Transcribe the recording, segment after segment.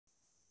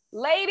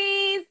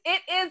Ladies,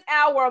 it is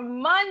our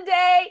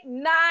Monday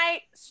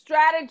night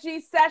strategy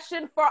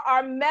session for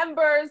our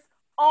members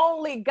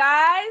only,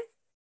 guys.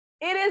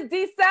 It is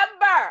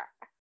December.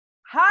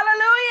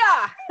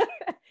 Hallelujah.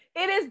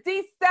 It is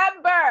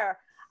December.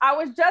 I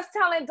was just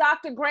telling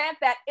Dr. Grant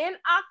that in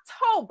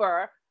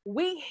October,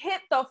 we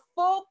hit the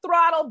full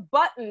throttle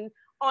button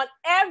on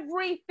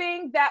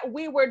everything that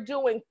we were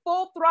doing.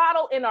 Full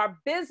throttle in our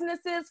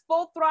businesses,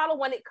 full throttle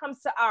when it comes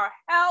to our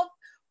health,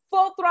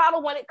 full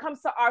throttle when it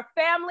comes to our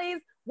families.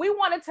 We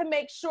wanted to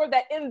make sure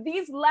that in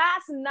these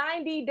last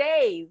 90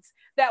 days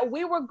that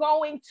we were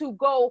going to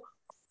go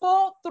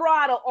full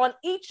throttle on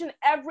each and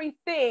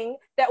everything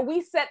that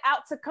we set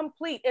out to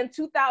complete in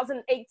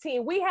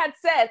 2018. We had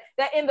said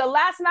that in the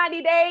last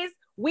 90 days,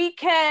 we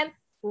can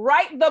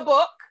write the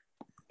book.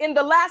 In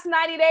the last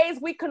 90 days,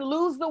 we can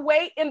lose the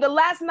weight. In the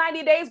last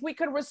 90 days, we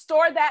could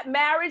restore that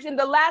marriage. In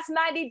the last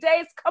 90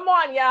 days, come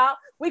on, y'all,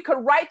 we could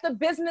write the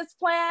business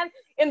plan.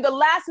 In the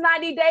last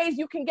 90 days,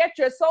 you can get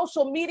your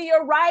social media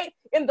right.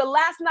 In the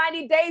last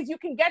 90 days, you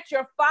can get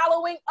your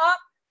following up.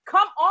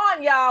 Come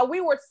on, y'all.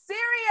 We were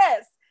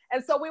serious.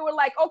 And so we were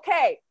like,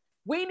 okay,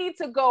 we need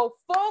to go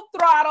full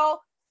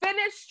throttle,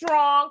 finish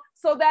strong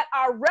so that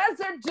our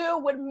residue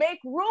would make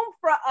room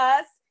for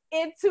us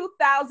in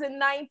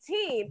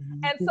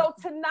 2019. And so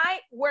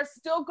tonight we're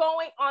still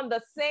going on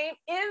the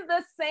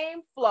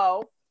same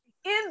flow,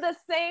 in the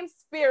same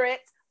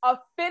spirit of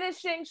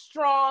finishing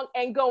strong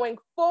and going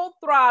full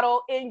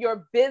throttle in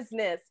your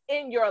business,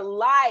 in your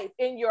life,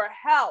 in your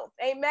health.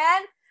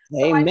 Amen.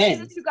 So I see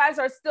that you guys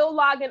are still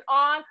logging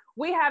on.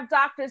 We have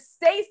Dr.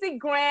 Stacie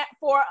Grant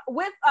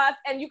with us,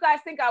 and you guys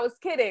think I was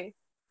kidding.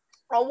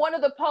 On one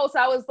of the posts,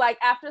 I was like,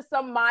 after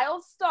some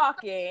mild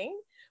stalking,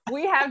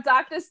 we have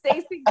Dr.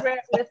 Stacie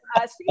Grant with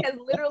us.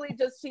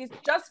 She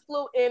just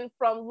flew in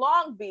from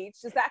Long Beach.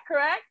 Is that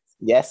correct?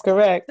 Yes,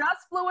 correct.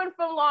 Just flew in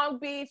from Long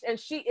Beach, and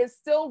she is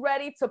still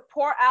ready to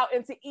pour out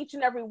into each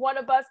and every one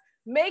of us.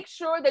 Make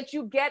sure that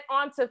you get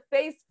onto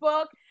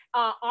Facebook,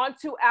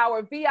 onto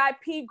our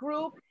VIP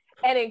group,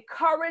 and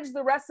encourage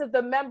the rest of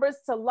the members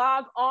to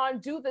log on.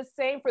 Do the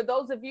same for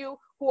those of you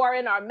who are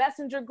in our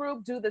messenger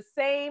group. Do the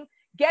same.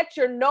 Get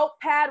your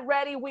notepad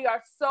ready. We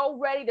are so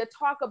ready to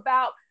talk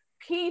about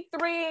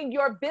P3ing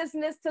your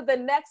business to the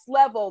next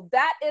level.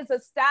 That is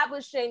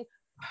establishing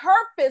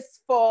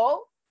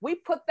purposeful. We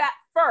put that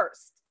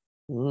first.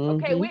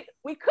 Okay,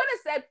 we could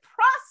have said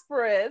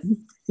prosperous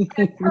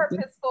and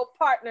purposeful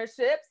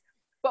partnerships,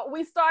 but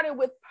we started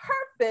with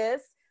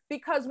purpose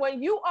because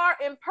when you are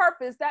in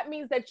purpose, that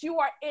means that you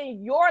are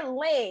in your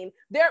lane.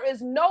 There is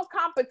no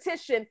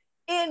competition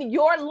in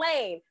your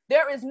lane.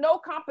 There is no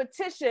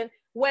competition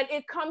when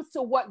it comes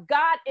to what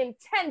God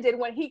intended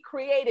when He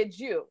created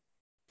you.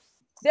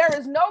 There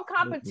is no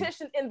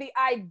competition in the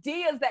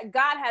ideas that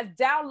God has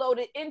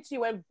downloaded into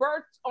you and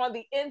birthed on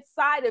the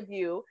inside of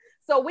you.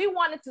 So we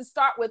wanted to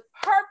start with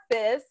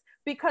purpose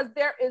because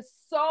there is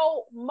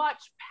so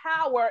much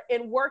power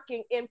in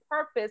working in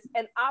purpose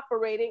and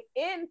operating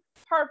in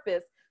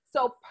purpose.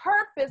 So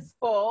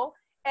purposeful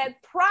and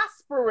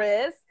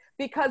prosperous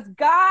because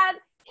God,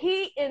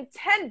 He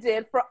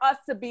intended for us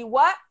to be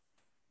what?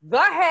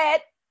 The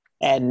head.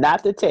 And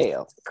not the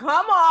tail.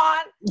 Come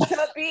on,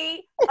 to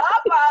be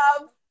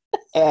above.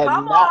 And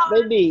not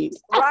beneath.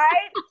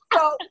 Right?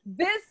 So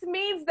this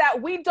means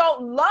that we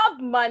don't love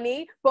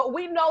money, but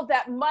we know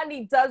that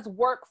money does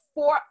work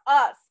for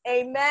us.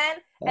 Amen?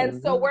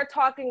 And so we're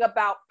talking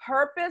about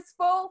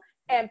purposeful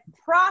and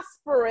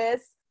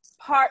prosperous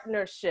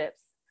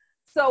partnerships.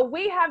 So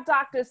we have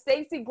Dr.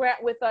 Stacie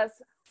Grant with us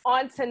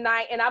on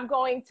tonight, and I'm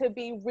going to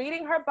be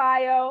reading her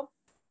bio.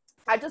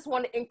 I just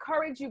want to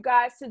encourage you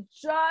guys to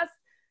just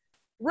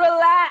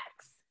relax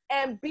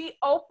and be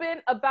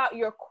open about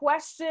your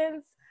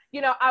questions.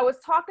 You know, I was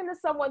talking to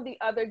someone the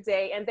other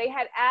day and they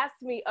had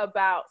asked me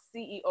about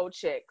CEO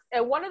chicks.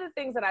 And one of the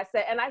things that I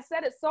said, and I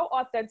said it so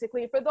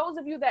authentically, for those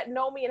of you that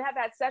know me and have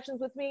had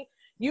sessions with me,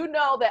 you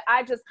know that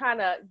I just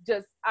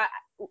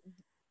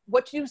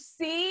what you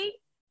see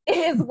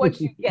is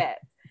what you get.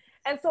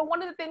 And so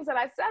one of the things that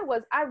I said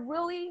was, I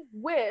really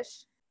wish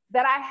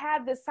that I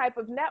had this type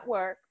of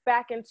network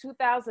back in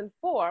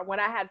 2004 when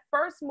I had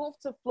first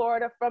moved to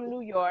Florida from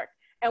New York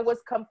and was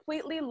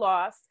completely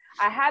lost.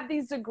 I had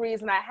these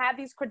degrees and I had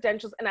these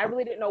credentials and I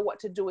really didn't know what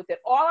to do with it.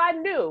 All I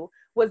knew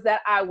was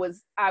that I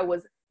was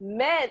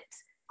meant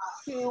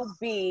to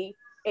be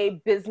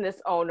a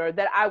business owner,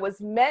 that I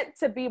was meant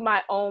to be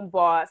my own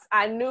boss.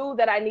 I knew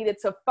that I needed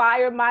to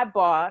fire my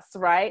boss,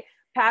 right?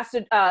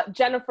 Pastor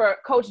Jennifer,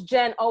 Coach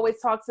Jen always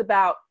talks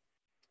about,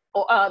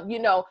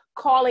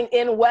 calling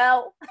in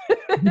well.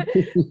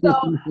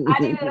 So I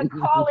needed to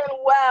call in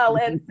well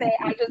and say,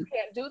 I just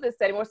can't do this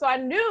anymore. So I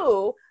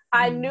knew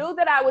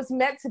that I was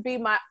meant to be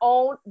my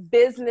own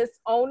business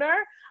owner.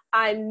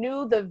 I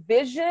knew the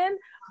vision,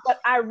 but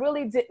I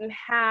really didn't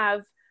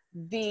have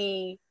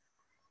the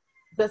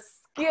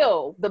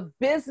skill, the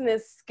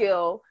business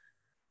skill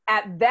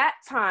at that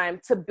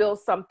time to build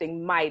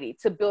something mighty,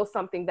 to build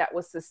something that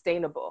was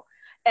sustainable.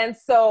 And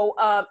so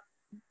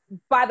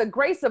by the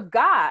grace of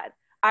God,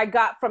 I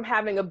got from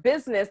having a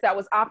business that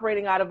was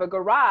operating out of a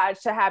garage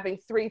to having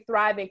 3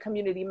 thriving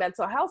community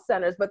mental health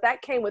centers. But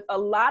that came with a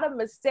lot of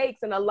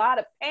mistakes and a lot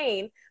of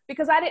pain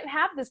because I didn't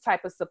have this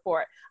type of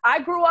support. I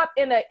grew up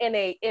in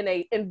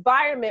a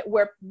environment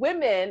where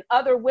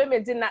other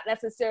women did not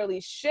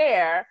necessarily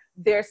share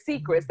their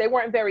secrets. They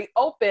weren't very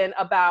open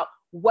about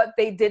what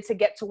they did to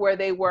get to where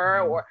they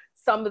were, or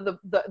some of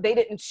they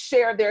didn't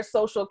share their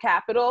social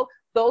capital.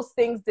 Those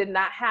things did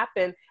not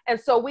happen. And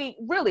so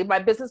my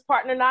business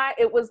partner and I,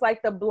 it was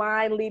like the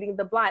blind leading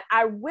the blind.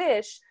 I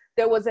wish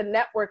there was a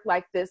network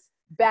like this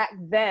back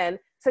then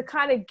to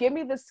kind of give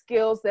me the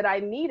skills that I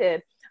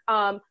needed.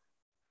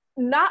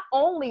 Not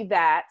only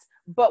that,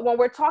 but when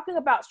we're talking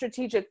about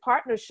strategic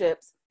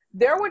partnerships,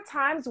 there were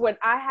times when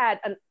I had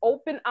an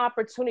open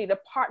opportunity to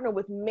partner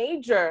with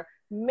major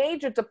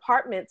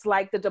departments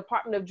like the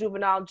Department of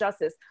Juvenile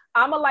Justice.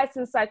 I'm a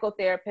licensed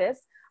psychotherapist.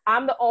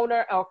 I'm the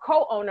owner or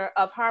co-owner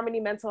of Harmony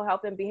Mental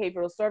Health and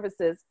Behavioral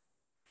Services.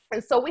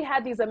 And so we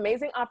had these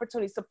amazing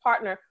opportunities to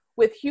partner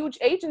with huge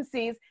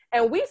agencies.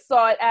 And we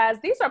saw it as,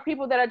 these are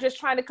people that are just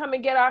trying to come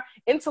and get our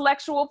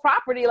intellectual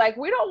property. Like,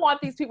 we don't want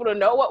these people to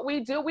know what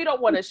we do. We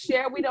don't want to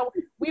share.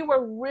 We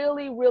were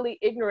really, really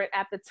ignorant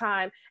at the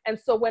time. And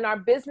so when our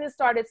business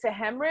started to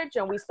hemorrhage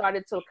and we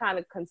started to kind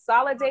of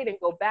consolidate and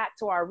go back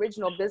to our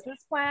original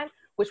business plan,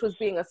 which was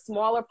being a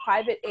smaller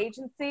private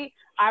agency,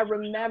 I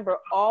remember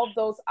all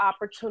those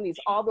opportunities,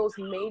 all those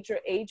major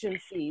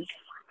agencies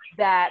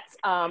that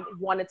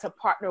wanted to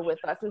partner with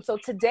us. And so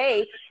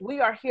today we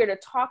are here to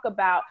talk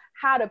about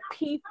how to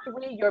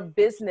P3 your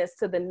business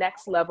to the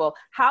next level,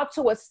 how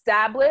to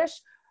establish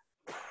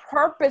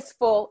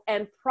purposeful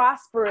and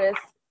prosperous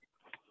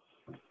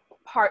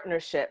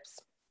partnerships.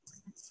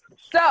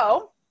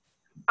 So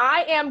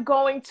I am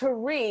going to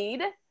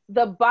read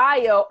the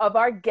bio of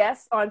our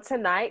guest on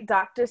tonight,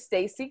 Dr.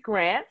 Stacie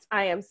Grant.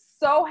 I am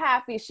so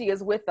happy she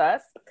is with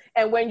us.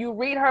 And when you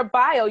read her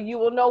bio, you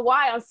will know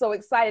why I'm so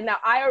excited. Now,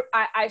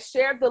 I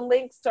shared the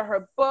links to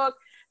her book.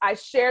 I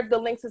shared the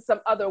links to some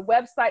other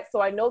websites, so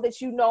I know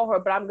that you know her,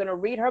 but I'm going to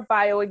read her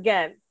bio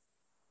again.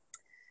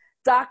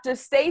 Dr.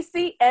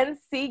 Stacie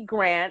N.C.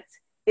 Grant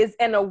is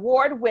an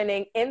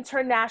award-winning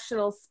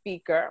international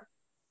speaker,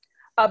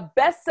 a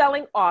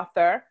best-selling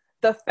author,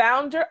 the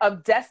founder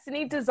of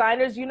Destiny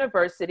Designers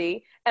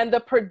University, and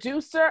the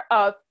producer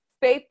of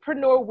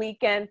Faithpreneur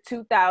Weekend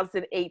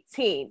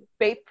 2018.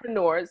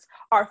 Faithpreneurs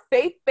are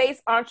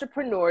faith-based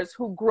entrepreneurs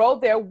who grow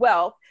their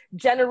wealth,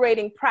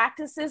 generating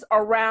practices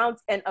around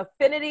an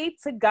affinity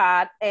to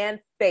God and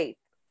faith.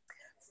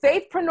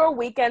 Faithpreneur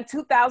Weekend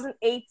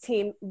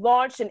 2018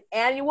 launched an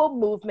annual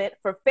movement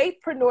for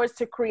faithpreneurs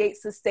to create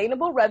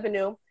sustainable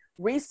revenue,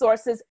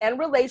 resources, and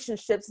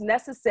relationships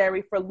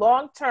necessary for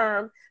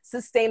long-term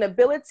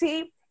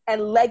sustainability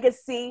and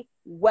legacy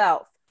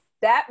wealth.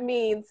 That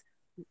means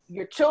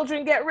your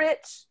children get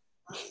rich,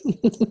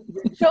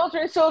 your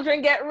children's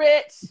children get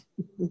rich,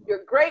 your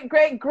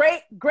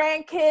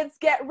great-great-great-grandkids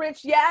get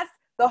rich. Yes,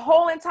 the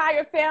whole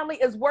entire family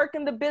is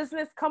working the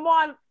business. Come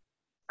on.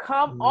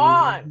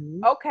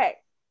 Okay.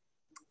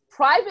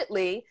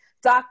 Privately,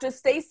 Dr.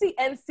 Stacie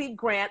N.C.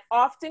 Grant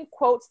often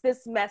quotes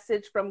this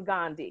message from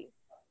Gandhi: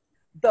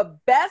 the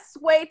best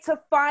way to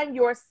find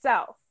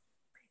yourself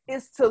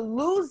is to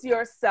lose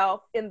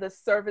yourself in the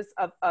service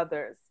of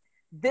others.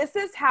 This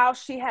is how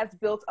she has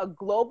built a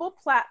global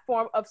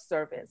platform of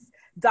service.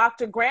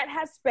 Dr. Grant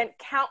has spent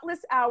countless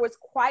hours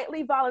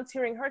quietly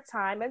volunteering her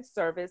time and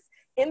service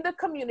in the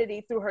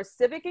community through her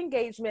civic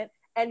engagement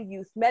and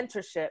youth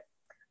mentorship.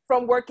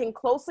 From working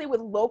closely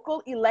with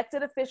local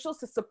elected officials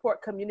to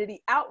support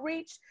community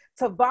outreach,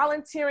 to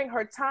volunteering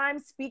her time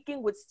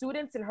speaking with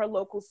students in her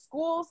local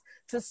schools,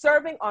 to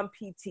serving on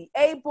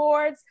PTA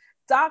boards,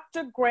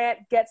 Dr.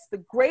 Grant gets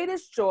the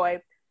greatest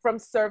joy from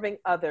serving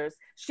others.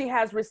 She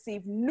has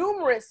received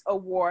numerous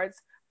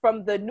awards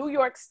from the New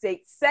York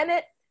State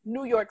Senate,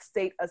 New York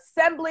State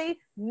Assembly,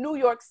 New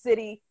York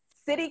City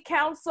City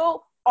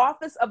Council,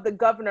 Office of the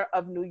Governor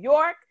of New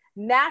York,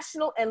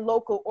 national and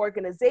local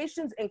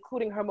organizations,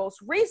 including her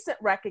most recent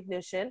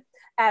recognition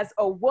as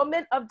a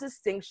Woman of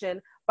Distinction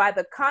by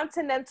the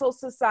Continental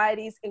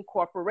Societies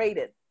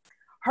Incorporated.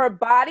 Her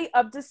body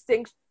of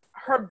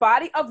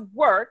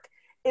work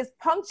is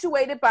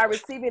punctuated by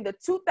receiving the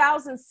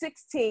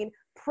 2016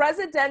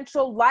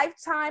 Presidential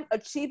Lifetime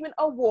Achievement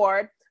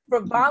Award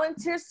for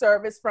volunteer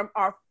service from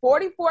our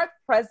 44th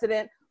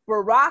President,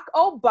 Barack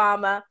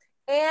Obama,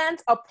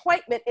 and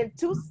appointment in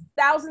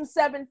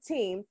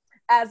 2017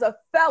 as a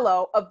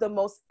fellow of the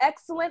Most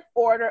Excellent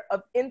Order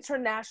of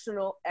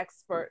International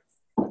Experts.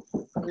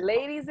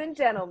 Ladies and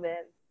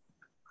gentlemen,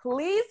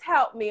 please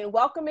help me in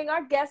welcoming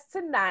our guest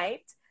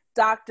tonight,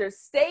 Dr.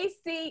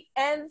 Stacie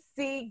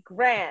N.C.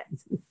 Grant.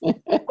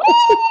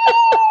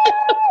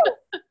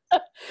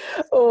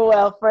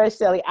 Well, first,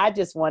 Schellie, I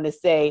just want to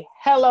say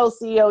hello,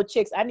 CEO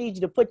chicks. I need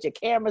you to put your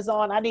cameras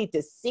on. I need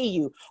to see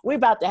you. We're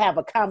about to have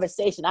a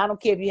conversation. I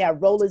don't care if you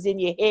have rollers in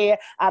your hair.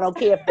 I don't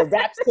care if the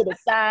wrap's to the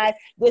side.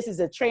 This is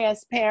a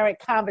transparent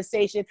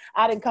conversation.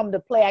 I didn't come to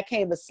play. I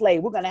came to slay.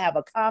 We're going to have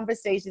a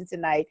conversation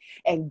tonight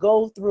and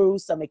go through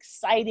some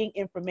exciting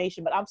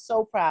information. But I'm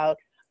so proud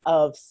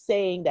of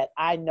saying that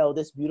I know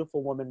this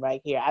beautiful woman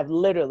right here. I've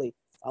literally,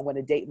 I'm going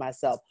to date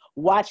myself,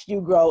 watched you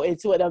grow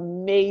into an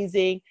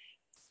amazing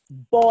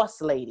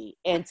boss lady,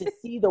 and to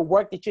see the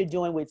work that you're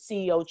doing with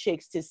CEO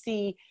Chicks, to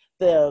see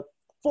the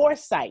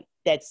foresight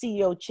that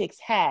CEO Chicks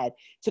had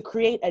to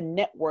create a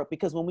network,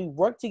 because when we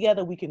work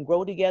together, we can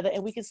grow together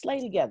and we can slay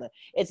together.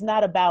 It's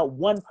not about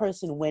one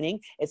person winning.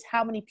 It's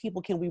how many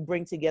people can we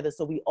bring together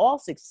so we all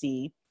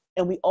succeed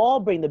and we all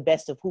bring the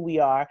best of who we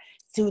are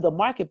to the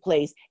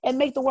marketplace and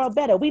make the world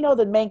better. We know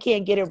that men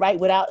can't get it right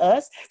without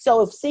us.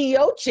 So if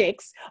CEO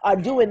chicks are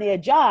doing their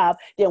job,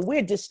 then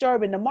we're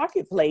disturbing the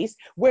marketplace.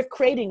 We're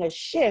creating a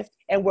shift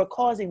and we're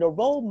causing the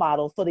role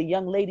model for the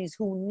young ladies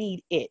who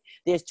need it.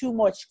 There's too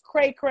much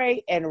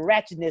cray-cray and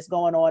ratchetness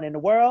going on in the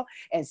world,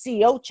 and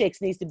CEO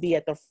chicks needs to be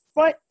at the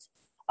front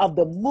of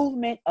the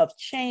movement of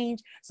change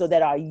so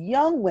that our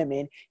young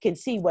women can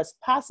see what's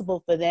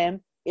possible for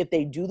them if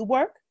they do the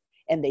work,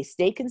 and they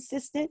stay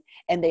consistent,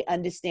 and they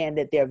understand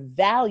that their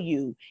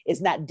value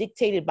is not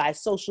dictated by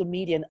social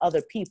media and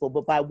other people,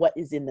 but by what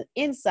is in the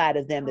inside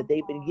of them that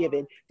they've been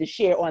given to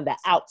share on the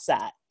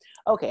outside.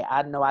 Okay,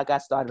 I know I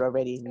got started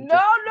already.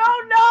 No,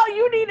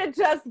 you need to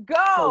just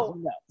go.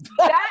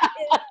 That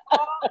is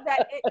all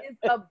that it is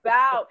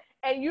about.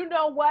 And you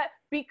know what?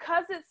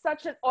 Because it's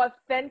such an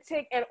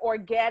authentic and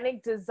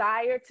organic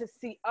desire to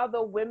see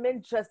other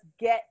women just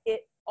get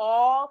it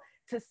all,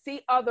 to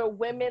see other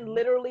women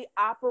literally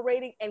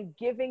operating and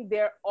giving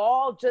their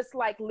all, just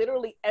like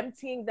literally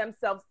emptying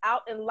themselves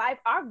out in life.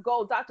 Our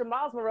goal, Dr.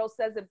 Miles Monroe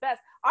says it best,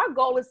 our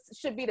goal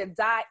should be to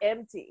die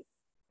empty.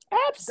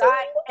 Absolutely.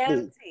 Die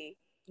empty,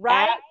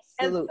 right?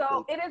 Absolutely. And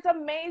so it is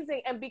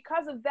amazing. And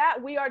because of that,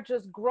 we are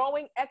just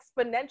growing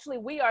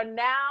exponentially. We are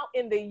now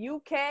in the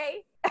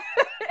UK.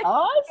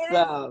 Awesome. It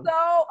is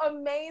so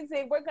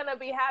amazing. We're going to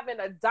be having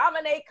a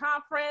Dominate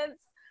conference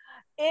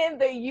in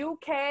the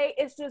UK.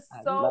 It's just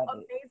so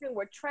amazing.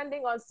 We're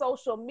trending on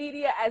social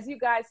media. As you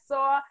guys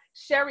saw,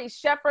 Sherry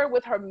Shepherd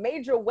with her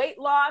major weight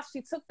loss.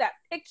 She took that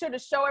picture to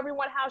show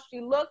everyone how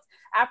she looked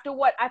after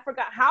what, I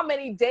forgot how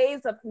many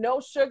days of no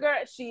sugar.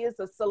 She is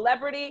a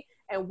celebrity.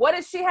 And what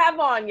does she have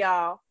on,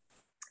 y'all?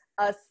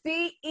 A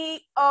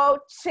CEO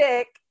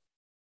chick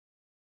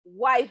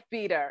wife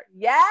beater.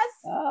 Yes?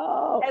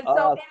 Oh, and so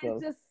awesome. It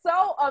is just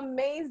so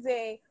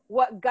amazing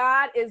what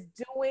God is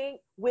doing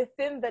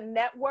within the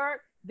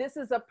network. This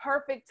is a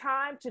perfect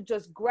time to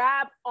just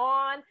grab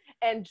on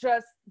and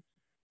just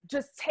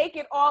take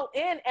it all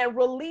in and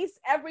release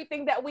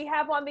everything that we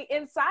have on the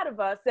inside of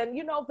us. And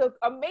you know, the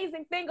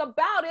amazing thing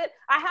about it,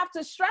 I have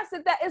to stress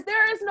it, that is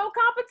there is no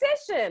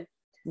competition.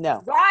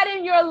 No. Ride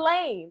in your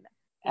lane.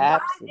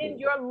 Absolutely. Ride in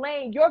your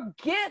lane. Your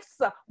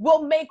gifts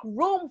will make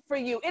room for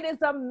you. It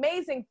is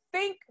amazing.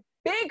 Think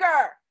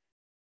bigger.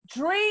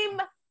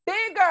 Dream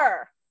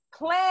bigger.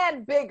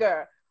 Plan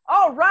bigger.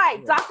 All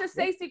right, Dr.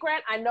 Stacie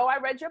Grant, I know I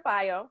read your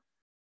bio.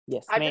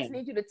 Yes, I ma'am. just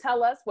need you to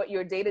tell us what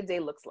your day-to-day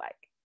looks like.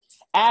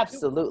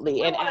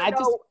 Absolutely. And I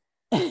just...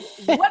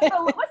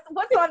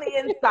 what's on the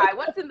inside?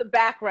 What's in the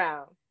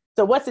background?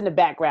 So what's in the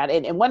background?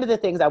 And one of the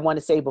things I want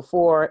to say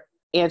before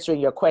answering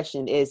your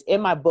question is,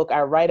 in my book,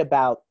 I write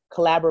about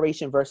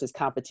collaboration versus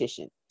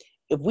competition.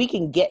 If we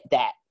can get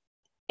that,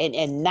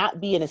 and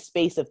not be in a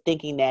space of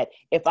thinking that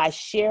if I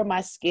share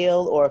my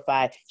skill or if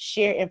I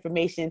share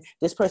information,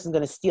 this person's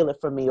going to steal it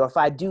from me. Or if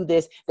I do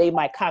this, they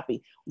might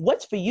copy.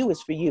 What's for you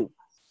is for you.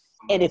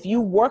 And if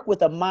you work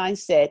with a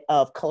mindset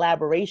of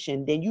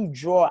collaboration, then you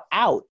draw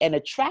out and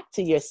attract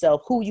to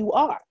yourself who you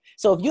are.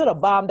 So if you're the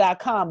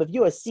bomb.com, if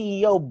you're a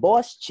CEO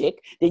boss chick,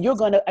 then you're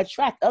going to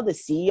attract other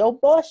CEO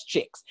boss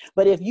chicks.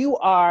 But if you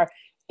are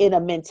in a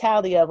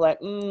mentality of like,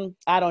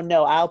 I don't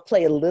know, I'll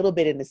play a little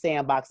bit in the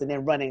sandbox and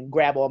then run and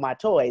grab all my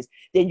toys,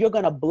 then you're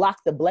going to block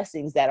the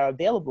blessings that are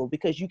available,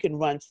 because you can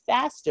run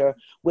faster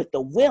with the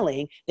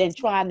willing than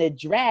trying to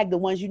drag the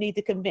ones you need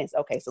to convince.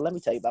 Okay, so let me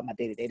tell you about my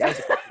day-to-day.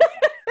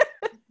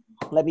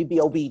 Let me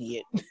be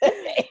obedient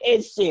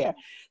and share.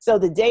 So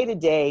the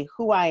day-to-day,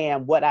 who I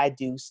am, what I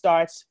do,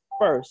 starts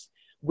first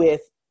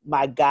with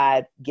my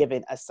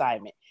God-given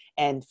assignment.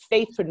 And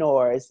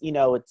faithpreneurs, you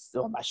know, it's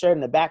on my shirt in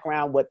the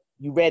background, what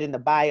you read in the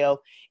bio.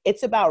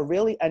 It's about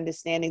really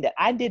understanding that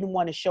I didn't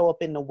want to show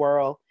up in the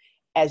world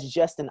as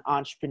just an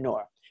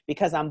entrepreneur,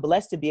 because I'm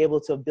blessed to be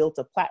able to have built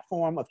a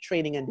platform of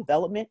training and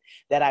development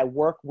that I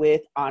work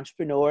with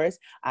entrepreneurs.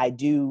 I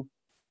do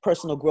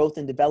personal growth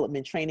and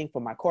development training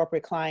for my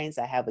corporate clients.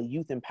 I have a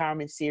youth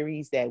empowerment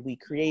series that we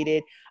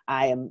created.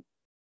 I am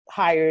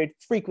hired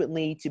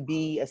frequently to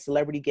be a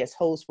celebrity guest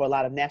host for a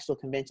lot of national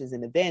conventions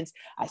and events.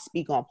 I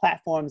speak on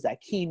platforms, I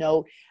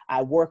keynote,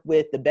 I work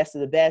with the best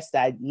of the best.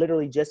 I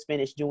literally just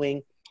finished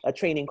doing a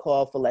training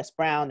call for Les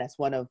Brown. That's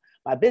one of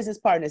my business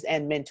partners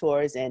and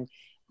mentors. And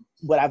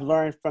what I've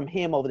learned from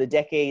him over the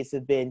decades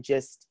have been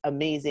just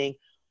amazing.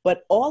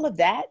 But all of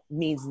that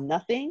means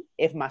nothing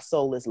if my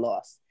soul is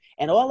lost.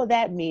 And all of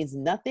that means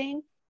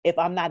nothing if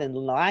I'm not in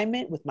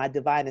alignment with my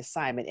divine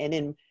assignment. And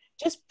in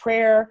just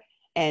prayer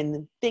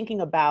and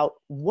thinking about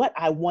what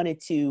I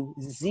wanted to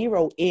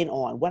zero in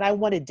on, what I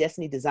wanted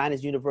Destiny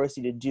Designers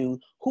University to do,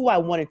 who I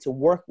wanted to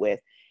work with,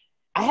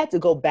 I had to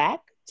go back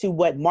to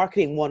what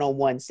Marketing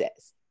 101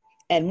 says.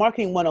 And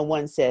Marketing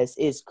 101 says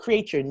is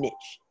create your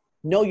niche.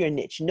 Know your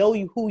niche, know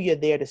who you're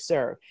there to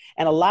serve.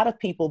 And a lot of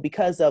people,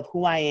 because of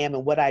who I am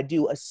and what I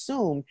do,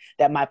 assume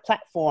that my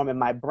platform and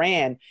my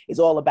brand is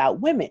all about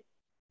women.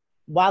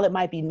 While it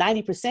might be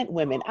 90%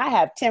 women, I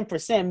have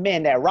 10%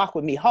 men that rock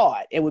with me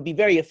hard and would be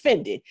very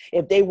offended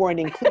if they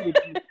weren't included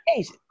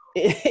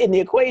in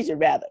the equation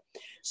rather.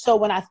 So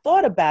when I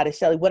thought about it,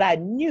 Schellie, what I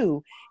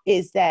knew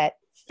is that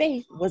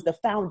faith was the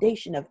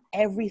foundation of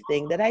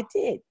everything that I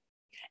did.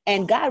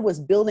 And God was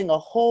building a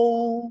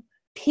whole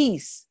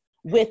piece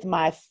with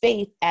my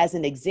faith as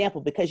an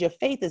example, because your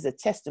faith is a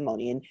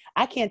testimony. And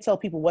I can't tell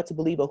people what to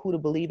believe or who to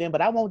believe in,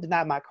 but I won't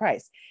deny my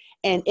Christ.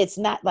 And it's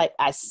not like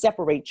I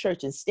separate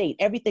church and state.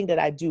 Everything that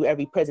I do,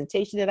 every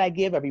presentation that I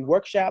give, every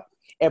workshop,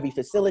 every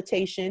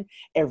facilitation,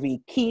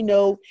 every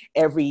keynote,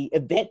 every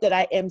event that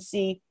I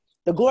MC,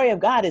 the glory of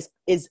God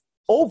is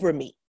over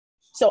me.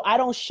 So I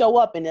don't show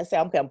up and then say,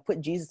 I'm going to put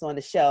Jesus on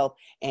the shelf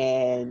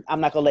and I'm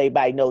not going to let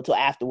everybody know till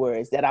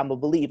afterwards that I'm a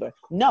believer.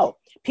 No,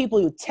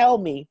 people who tell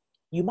me,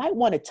 you might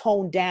want to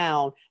tone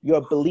down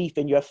your belief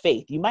in your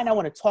faith. You might not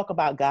want to talk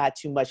about God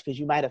too much because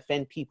you might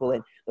offend people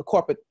and the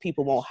corporate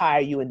people won't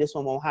hire you and this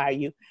one won't hire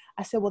you.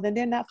 I said, well, then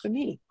they're not for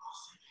me.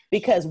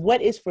 Because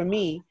what is for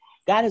me,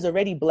 God has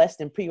already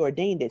blessed and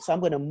preordained it. So I'm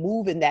going to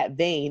move in that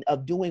vein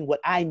of doing what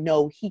I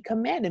know he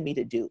commanded me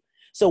to do.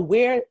 So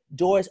where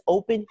doors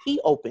open,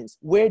 he opens.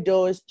 Where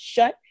doors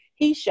shut,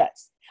 he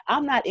shuts.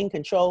 I'm not in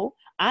control.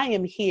 I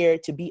am here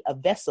to be a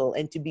vessel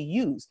and to be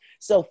used.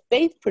 So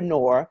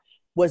Faithpreneur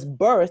was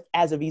birthed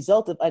as a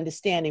result of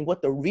understanding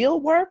what the real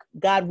work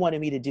God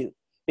wanted me to do.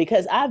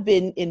 Because I've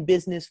been in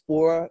business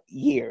for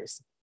years,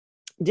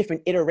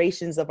 different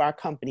iterations of our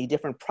company,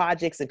 different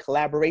projects and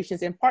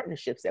collaborations and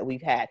partnerships that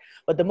we've had.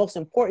 But the most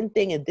important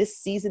thing in this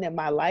season in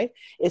my life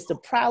is to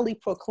proudly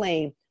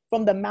proclaim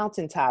from the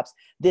mountaintops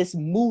this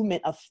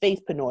movement of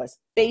faithpreneurs,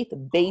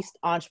 faith-based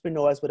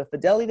entrepreneurs with a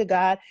fidelity to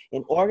God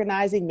in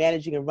organizing,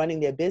 managing, and running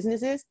their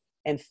businesses,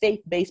 and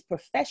faith-based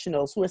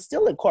professionals who are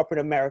still in corporate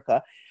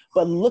America,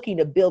 but looking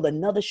to build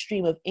another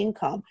stream of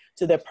income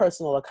to their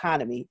personal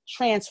economy,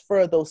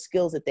 transfer those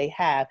skills that they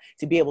have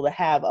to be able to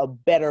have a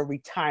better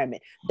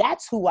retirement.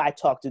 That's who I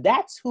talk to.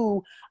 That's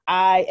who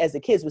I, as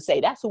the kids would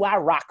say, that's who I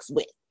rocks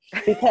with.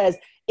 Because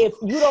if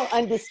you don't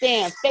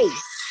understand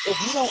faith, if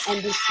you don't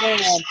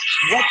understand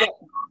what the,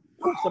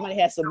 ooh, somebody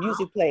has some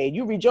music playing,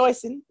 you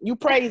rejoicing, you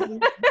praising,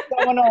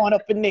 what's going on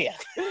up in there?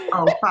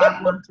 Oh,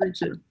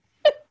 5132.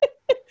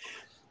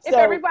 If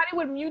everybody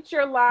would mute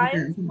your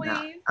lines, okay,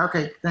 please.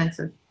 Okay, thanks.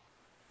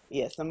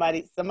 Yeah,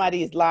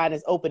 somebody's line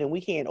is open and we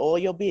hearing all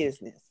your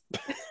business.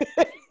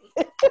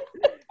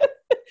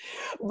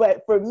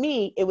 But for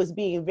me, it was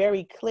being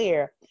very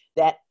clear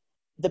that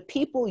the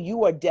people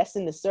you are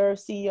destined to serve,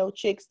 CEO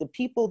Chicks, the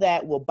people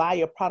that will buy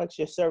your products,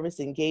 your service,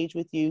 engage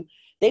with you,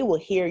 they will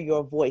hear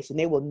your voice and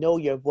they will know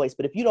your voice.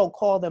 But if you don't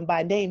call them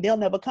by name, they'll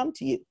never come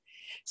to you.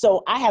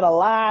 So I had a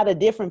lot of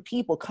different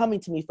people coming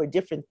to me for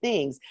different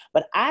things,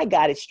 but I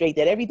got it straight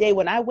that every day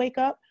when I wake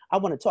up, I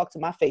want to talk to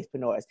my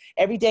faithpreneurs.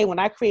 Every day when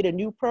I create a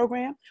new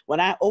program,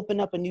 when I open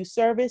up a new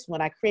service,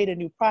 when I create a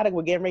new product,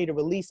 we're getting ready to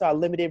release our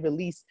limited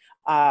release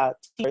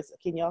t-shirts.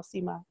 Can y'all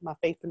see my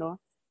faithpreneur?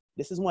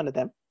 This is one of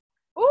them.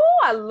 Ooh,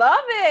 I love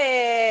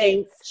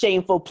it.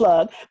 Shameful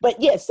plug.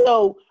 But yes,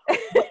 so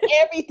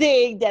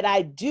everything that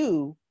I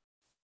do,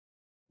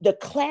 the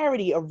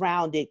clarity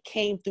around it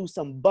came through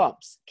some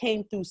bumps,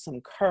 came through some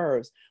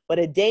curves. But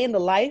a day in the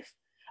life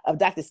of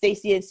Dr.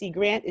 Stacie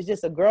Grant is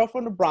just a girl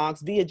from the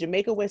Bronx via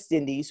Jamaica, West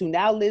Indies, who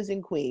now lives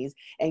in Queens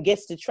and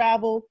gets to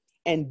travel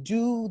and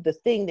do the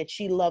thing that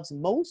she loves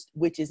most,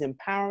 which is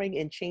empowering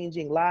and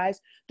changing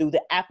lives through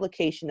the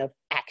application of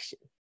action.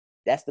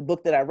 That's the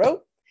book that I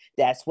wrote.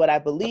 That's what I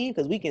believe,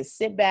 because we can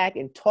sit back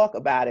and talk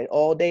about it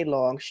all day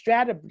long,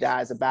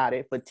 strategize about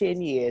it for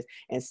 10 years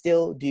and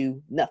still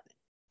do nothing.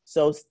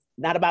 So it's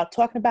not about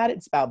talking about it.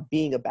 It's about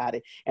being about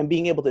it and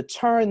being able to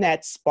turn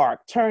that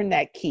spark, turn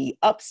that key,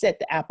 upset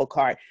the apple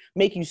cart,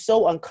 make you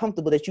so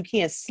uncomfortable that you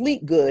can't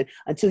sleep good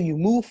until you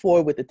move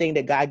forward with the thing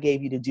that God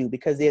gave you to do,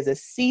 because there's a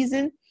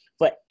season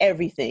for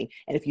everything.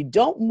 And if you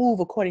don't move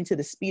according to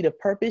the speed of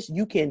purpose,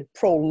 you can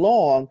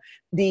prolong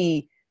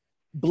the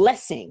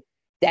blessing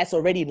that's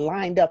already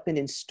lined up and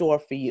in store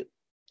for you.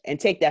 And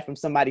take that from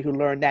somebody who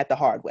learned that the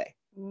hard way.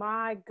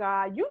 My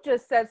God, you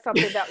just said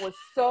something that was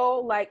so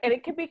like, and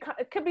it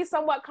could be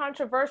somewhat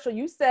controversial.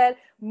 You said,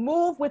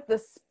 move with the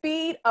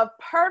speed of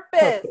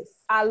purpose.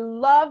 I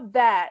love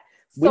that.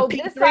 So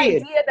this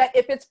idea that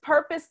if it's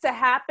purpose to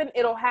happen,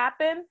 it'll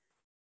happen,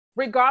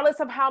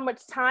 regardless of how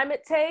much time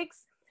it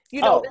takes.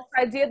 You know,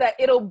 this idea that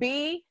it'll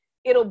be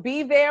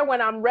there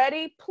when I'm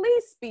ready.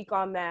 Please speak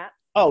on that.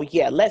 Oh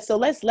yeah, let's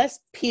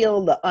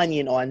peel the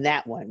onion on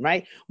that one,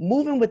 right?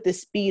 Moving with the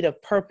speed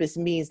of purpose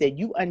means that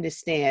you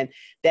understand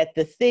that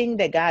the thing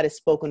that God has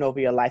spoken over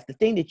your life, the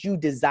thing that you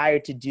desire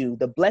to do,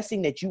 the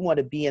blessing that you want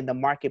to be in the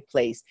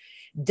marketplace,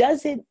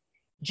 doesn't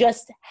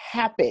just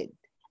happen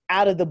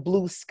out of the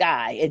blue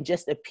sky and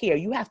just appear.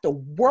 You have to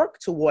work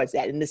towards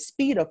that. And the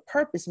speed of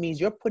purpose means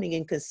you're putting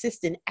in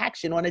consistent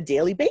action on a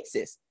daily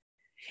basis,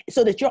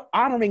 so that you're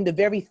honoring the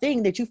very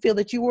thing that you feel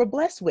that you were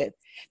blessed with.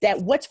 That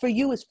what's for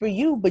you is for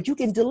you, but you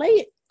can delay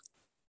it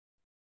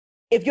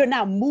if you're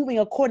not moving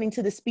according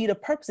to the speed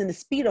of purpose. And the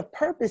speed of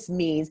purpose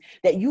means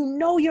that you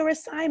know your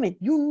assignment.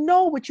 You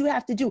know what you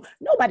have to do.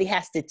 Nobody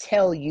has to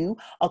tell you.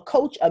 A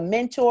coach, a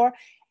mentor,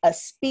 a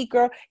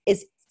speaker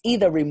is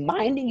either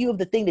reminding you of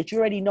the thing that you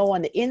already know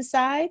on the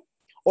inside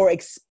or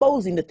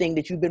exposing the thing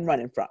that you've been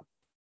running from.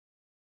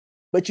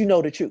 But you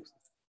know the truth.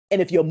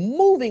 And if you're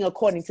moving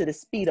according to the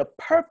speed of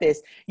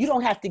purpose, you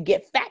don't have to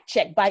get fact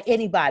checked by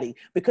anybody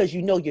because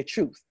you know your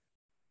truth.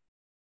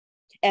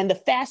 And the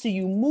faster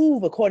you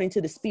move according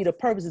to the speed of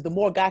purpose, the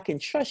more God can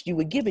trust you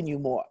with giving you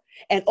more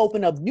and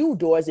open up new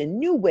doors and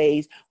new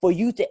ways for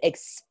you to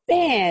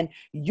expand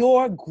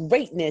your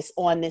greatness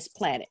on this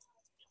planet.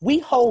 We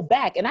hold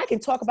back, and I can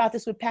talk about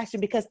this with passion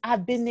because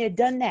I've been there,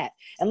 done that.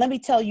 And let me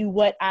tell you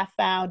what I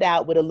found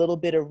out with a little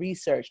bit of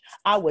research.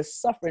 I was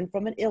suffering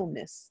from an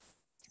illness.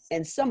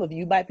 And some of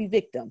you might be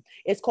victim.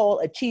 It's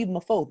called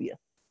achievemophobia.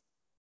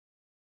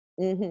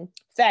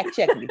 Fact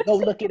check me. Go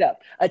look it up.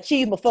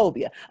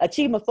 Achievemophobia.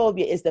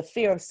 Achievemophobia is the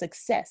fear of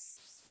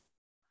success.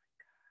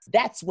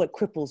 That's what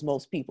cripples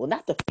most people.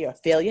 Not the fear of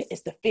failure.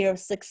 It's the fear of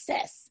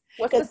success.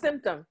 What's the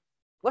symptom?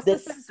 What's the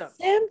symptom?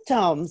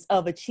 Symptoms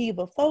of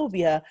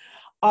achievemophobia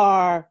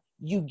are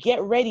you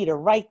get ready to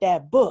write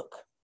that book.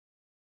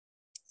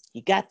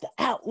 You got the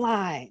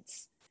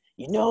outlines.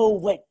 You know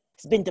what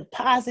it's been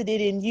deposited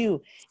in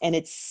you, and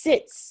it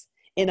sits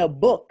in a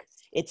book.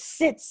 It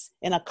sits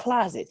in a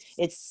closet.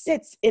 It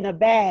sits in a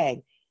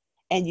bag,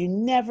 and you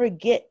never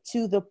get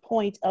to the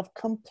point of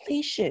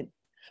completion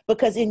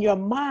because in your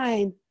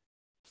mind,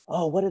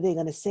 oh, what are they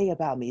going to say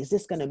about me? Is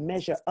this going to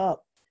measure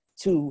up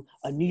to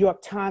a New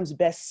York Times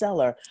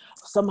bestseller?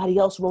 Somebody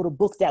else wrote a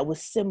book that was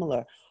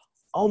similar.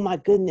 Oh my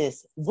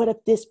goodness, what if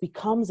this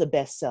becomes a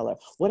bestseller?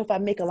 What if I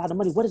make a lot of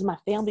money? What is my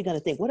family going to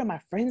think? What are my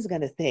friends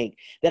going to think?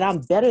 That I'm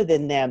better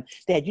than them?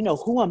 That,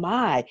 who am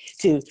I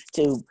to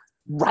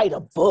write a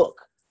book?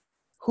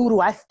 Who do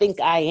I think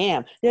I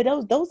am?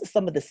 Those are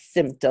some of the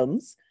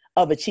symptoms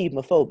of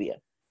achievemophobia,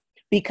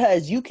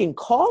 because you can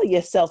call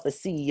yourself a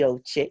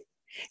CEO chick.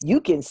 You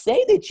can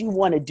say that you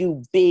want to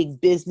do big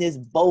business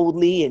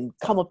boldly and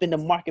come up in the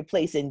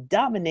marketplace and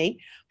dominate.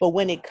 But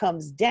when it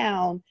comes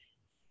down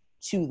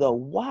to the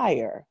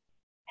wire,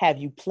 have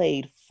you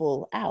played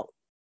full out?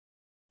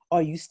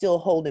 Are you still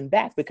holding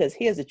back? Because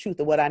here's the truth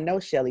of what I know,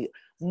 Schellie.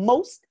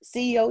 Most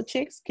CEO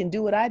chicks can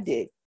do what I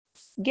did.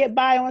 Get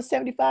by on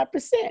 75%.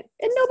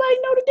 And nobody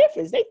know the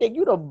difference. They think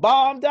you the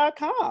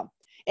bomb.com.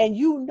 And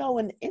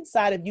on the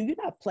inside of you, you're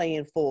not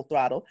playing full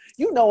throttle.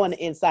 On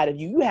the inside of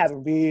you, you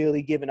haven't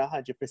really given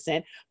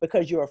 100%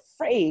 because you're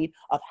afraid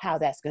of how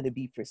that's going to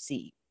be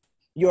perceived.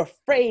 You're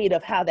afraid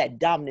of how that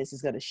dominance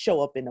is going to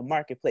show up in the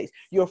marketplace.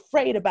 You're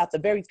afraid about the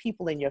very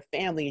people in your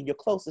family and your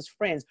closest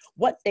friends,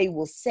 what they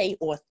will say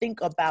or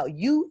think about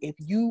you if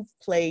you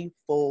play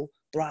full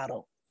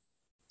throttle.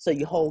 So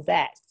you hold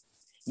back.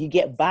 You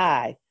get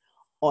by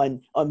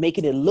on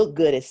making it look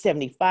good at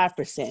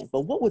 75%.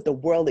 But what would the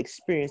world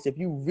experience if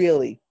you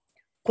really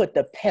put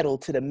the pedal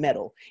to the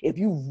metal? If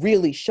you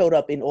really showed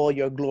up in all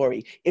your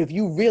glory? If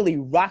you really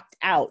rocked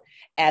out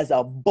as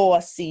a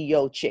boss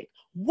CEO chick?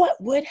 What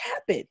would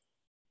happen?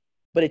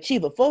 But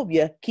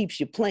achievemophobia keeps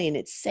you playing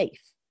it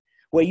safe,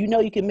 where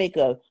you can make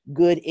a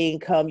good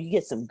income, you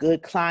get some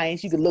good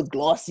clients, you can look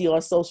glossy on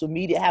social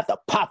media, have to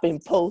pop in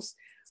posts,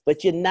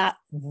 but you're not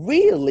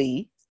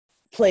really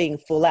playing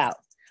full out.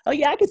 Oh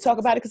yeah, I could talk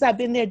about it because I've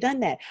been there, done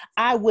that.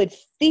 I would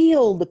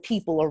feel the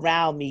people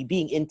around me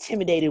being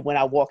intimidated when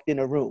I walked in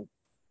a room.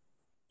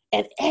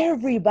 And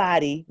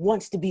everybody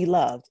wants to be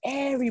loved.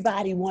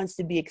 Everybody wants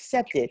to be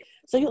accepted.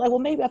 So you're like, well,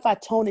 maybe if I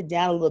tone it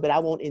down a little bit, I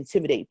won't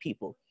intimidate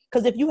people.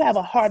 Because if you have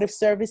a heart of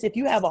service, if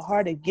you have a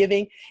heart of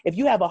giving, if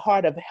you have a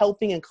heart of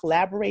helping and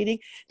collaborating,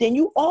 then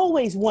you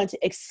always want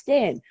to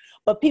extend.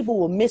 But people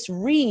will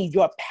misread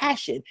your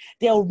passion.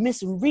 They'll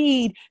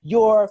misread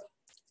your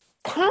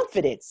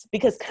confidence,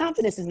 because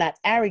confidence is not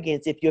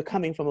arrogance if you're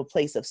coming from a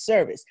place of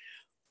service.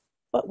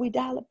 But we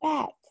dial it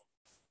back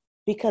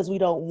because we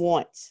don't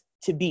want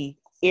to be,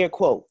 air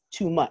quote,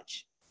 too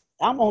much.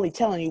 I'm only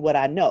telling you what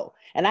I know.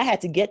 And I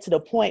had to get to the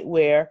point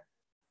where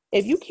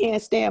if you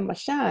can't stand my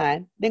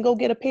shine, then go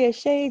get a pair of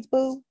shades,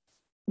 boo.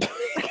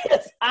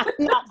 Because I'm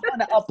not going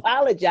to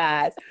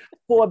apologize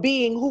for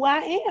being who I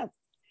am.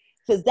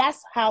 Because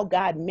that's how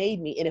God made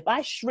me. And if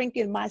I shrink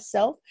in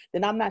myself,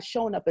 then I'm not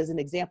showing up as an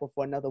example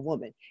for another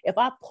woman. If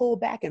I pull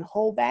back and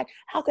hold back,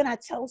 how can I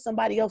tell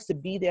somebody else to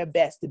be their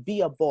best, to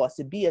be a boss,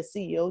 to be a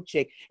CEO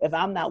chick, if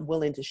I'm not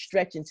willing to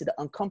stretch into the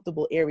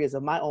uncomfortable areas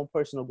of my own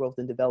personal growth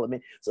and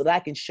development so that I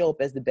can show up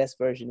as the best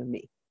version of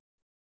me?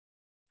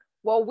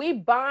 Well, we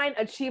bind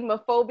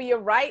achievemophobia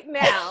right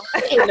now.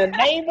 In the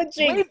name of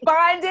We Jesus.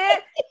 bind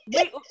it.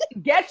 We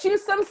get you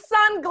some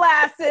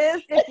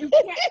sunglasses if you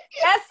can't.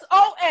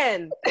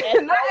 S-O-N,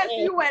 not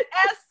S-U-N,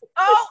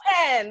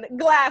 S-O-N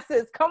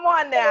glasses. Come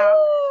on now.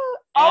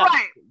 All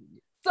right.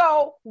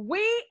 So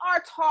we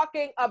are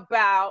talking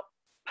about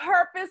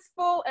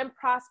purposeful and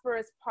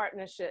prosperous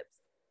partnerships.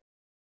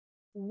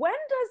 When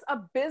does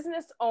a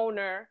business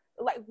owner,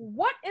 like,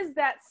 what is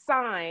that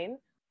sign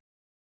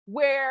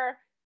where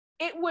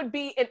it would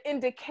be an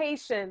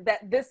indication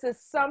that this is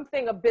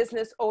something a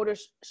business owner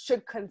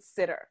should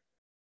consider?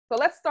 So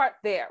let's start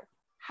there.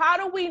 How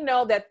do we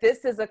know that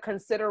this is a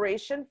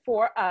consideration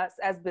for us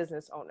as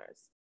business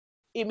owners?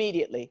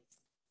 Immediately.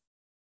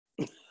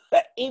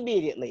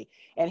 Immediately.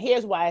 And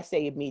here's why I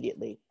say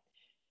immediately.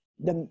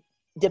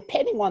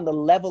 Depending on the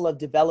level of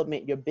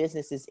development your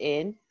business is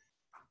in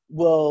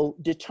will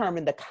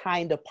determine the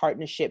kind of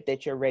partnership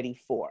that you're ready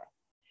for.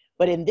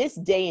 But in this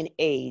day and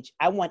age,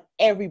 I want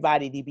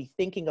everybody to be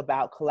thinking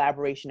about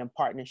collaboration and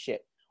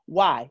partnership.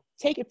 Why?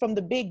 Take it from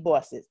the big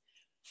bosses,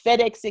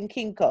 FedEx and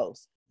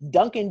Kinko's,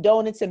 Dunkin'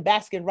 Donuts and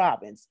Baskin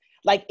Robbins.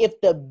 Like, if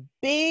the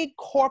big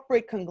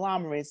corporate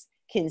conglomerates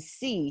can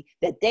see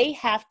that they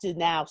have to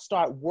now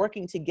start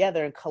working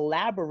together and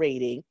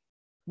collaborating,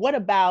 what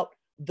about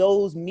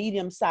those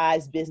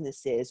medium-sized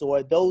businesses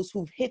or those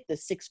who've hit the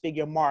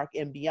six-figure mark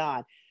and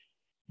beyond?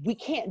 We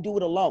can't do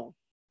it alone.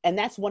 And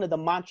that's one of the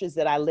mantras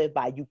that I live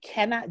by. You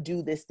cannot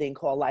do this thing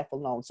called life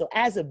alone. So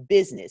as a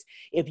business,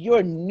 if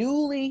you're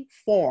newly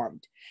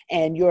formed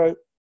and you're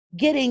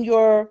getting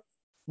your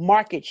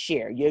market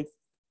share, you're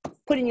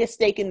putting your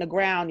stake in the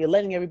ground, you're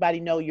letting everybody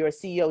know you're a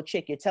CEO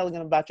chick, you're telling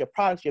them about your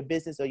products, your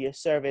business, or your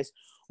service,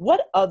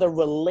 what other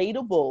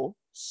relatable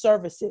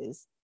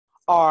services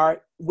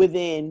are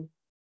within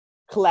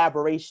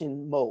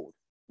collaboration mode,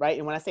 right?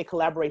 And when I say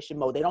collaboration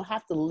mode, they don't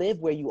have to live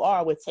where you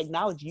are. With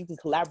technology, you can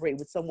collaborate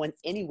with someone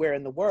anywhere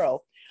in the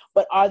world,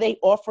 but are they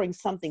offering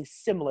something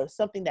similar,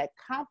 something that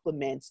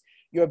complements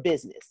your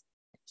business?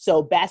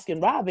 So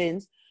Baskin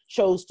Robbins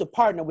chose to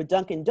partner with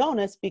Dunkin'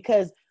 Donuts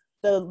because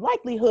the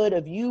likelihood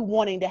of you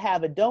wanting to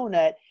have a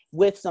donut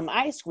with some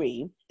ice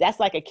cream, that's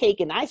like a cake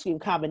and ice cream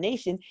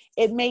combination,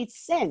 it made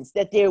sense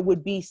that there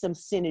would be some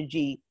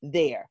synergy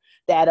there,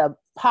 that a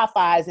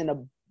Popeyes and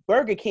a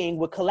Burger King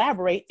would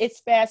collaborate. It's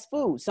fast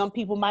food. Some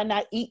people might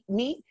not eat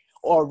meat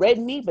or red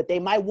meat, but they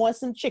might want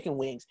some chicken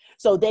wings.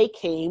 So they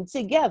came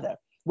together.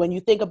 When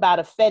you think about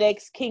a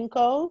FedEx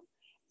Kinko,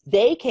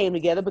 they came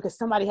together because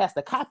somebody has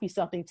to copy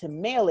something to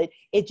mail it.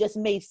 It just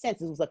made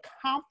sense. It was a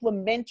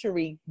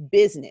complementary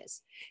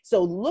business.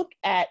 So look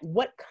at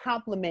what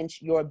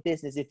complements your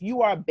business. If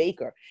you are a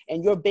baker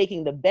and you're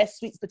baking the best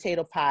sweet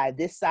potato pie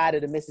this side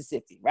of the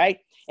Mississippi, right?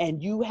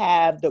 And you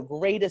have the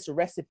greatest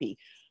recipe,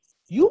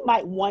 you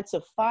might want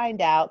to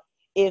find out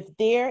if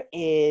there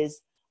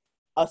is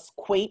a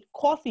quaint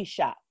coffee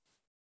shop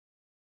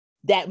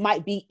that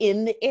might be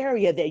in the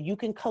area that you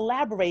can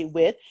collaborate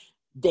with.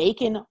 They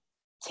can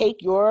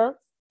take your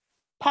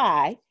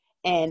pie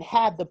and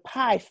have the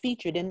pie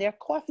featured in their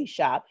coffee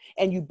shop,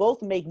 and you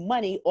both make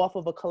money off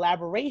of a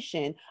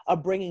collaboration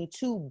of bringing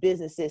two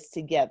businesses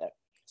together.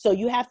 So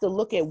you have to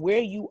look at where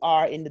you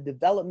are in the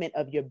development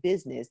of your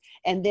business,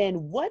 and then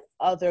what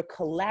other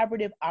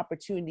collaborative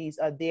opportunities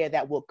are there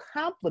that will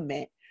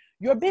complement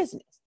your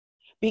business.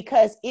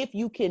 Because if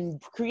you can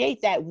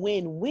create that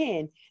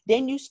win-win,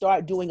 then you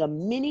start doing a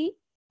mini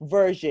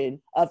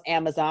version of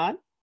Amazon,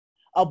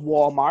 of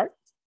Walmart,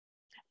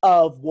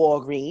 of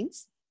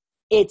Walgreens.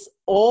 It's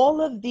all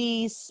of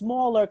these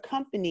smaller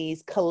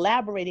companies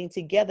collaborating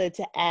together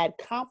to add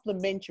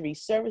complementary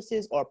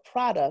services or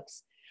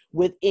products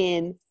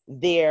within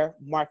their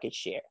market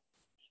share.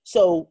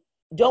 So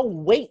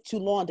don't wait too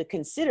long to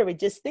consider it.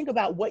 Just think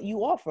about what you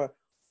offer.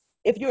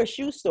 If you're a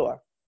shoe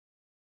store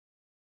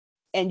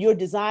and you're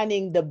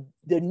designing the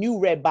new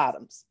red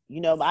bottoms,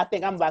 you know, I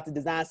think I'm about to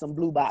design some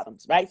blue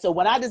bottoms, right? So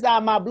when I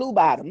design my blue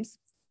bottoms,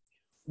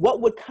 what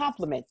would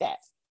complement that?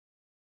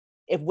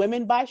 If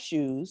women buy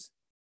shoes,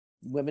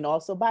 women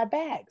also buy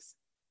bags.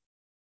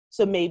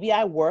 So maybe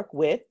I work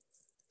with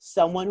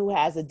someone who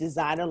has a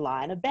designer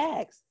line of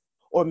bags,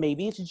 or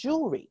maybe it's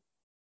jewelry.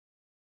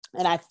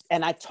 And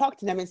I talk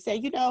to them and say,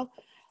 you know,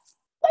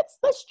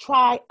 let's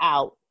try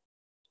out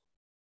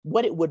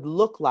what it would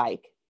look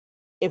like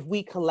if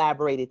we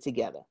collaborated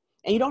together.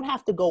 And you don't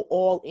have to go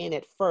all in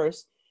at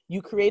first.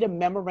 You create a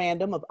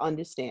memorandum of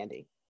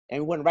understanding.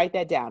 And we want to write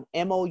that down,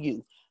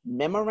 MOU,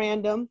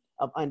 memorandum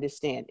of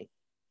understanding.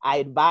 I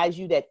advise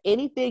you that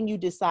anything you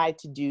decide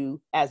to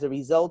do as a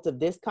result of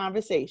this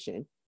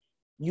conversation,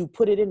 you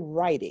put it in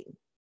writing.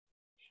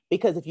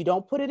 Because if you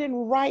don't put it in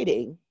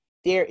writing,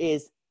 there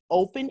is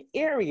open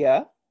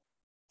area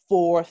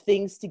for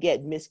things to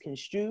get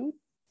misconstrued,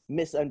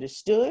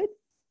 misunderstood,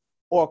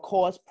 or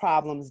cause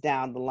problems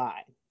down the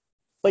line.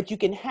 But you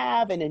can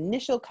have an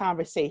initial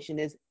conversation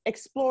as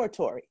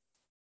exploratory.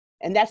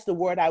 And that's the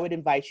word I would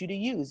invite you to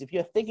use. If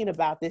you're thinking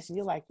about this and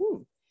you're like,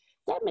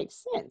 that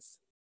makes sense.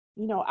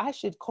 You know, I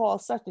should call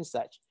such and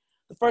such.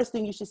 The first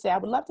thing you should say, I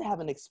would love to have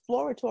an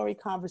exploratory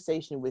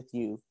conversation with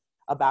you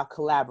about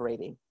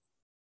collaborating,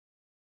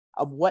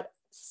 of what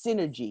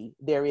synergy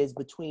there is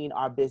between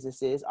our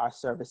businesses, our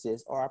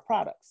services, or our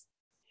products.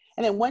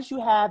 And then once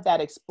you have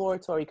that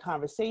exploratory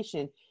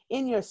conversation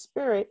in your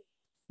spirit,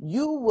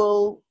 you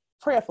will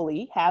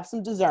prayerfully have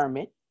some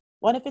discernment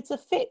on if it's a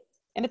fit.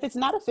 And if it's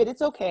not a fit,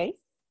 it's okay.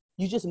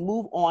 You just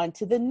move on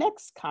to the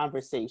next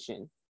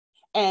conversation.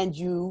 And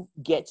you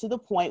get to the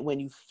point when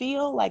you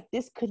feel like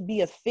this could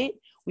be a fit,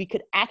 we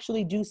could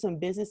actually do some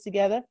business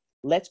together.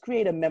 Let's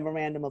create a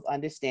memorandum of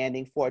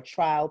understanding for a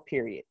trial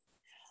period.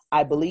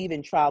 I believe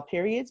in trial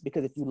periods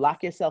because if you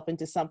lock yourself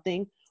into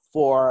something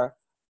for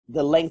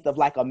the length of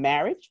like a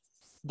marriage,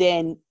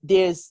 then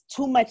there's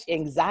too much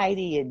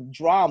anxiety and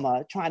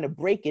drama trying to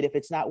break it if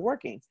it's not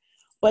working.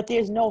 But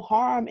there's no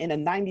harm in a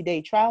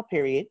 90-day trial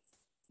period.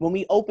 When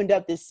we opened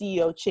up the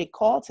CEO Chick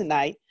call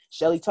tonight,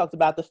 Schellie talked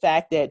about the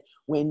fact that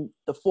when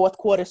the fourth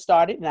quarter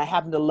started, and I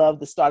happen to love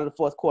the start of the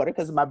fourth quarter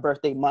because of my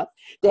birthday month,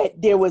 that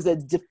there was a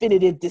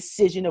definitive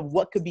decision of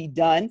what could be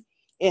done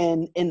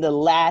in the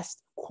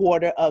last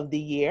quarter of the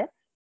year.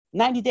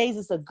 90 days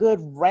is a good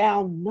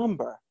round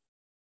number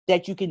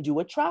that you can do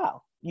a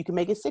trial. You can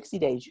make it 60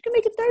 days. You can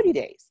make it 30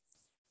 days.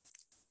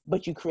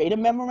 But you create a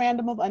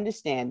memorandum of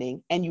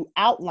understanding and you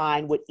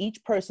outline what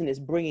each person is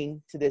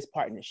bringing to this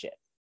partnership.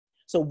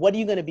 So what are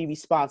you going to be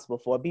responsible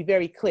for? Be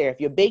very clear. If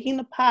you're baking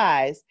the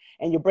pies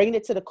and you're bringing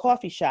it to the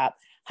coffee shop,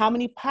 how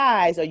many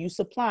pies are you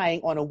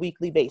supplying on a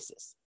weekly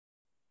basis?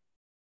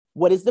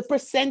 What is the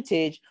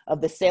percentage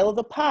of the sale of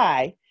the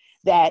pie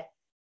that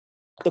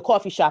the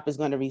coffee shop is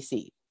going to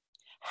receive?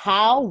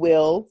 How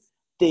will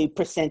the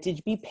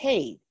percentage be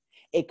paid?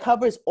 It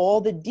covers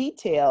all the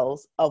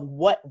details of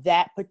what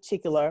that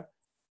particular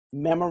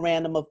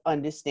memorandum of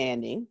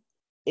understanding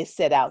is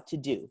set out to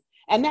do.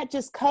 And that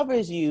just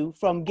covers you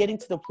from getting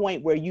to the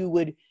point where you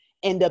would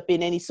end up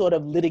in any sort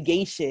of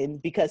litigation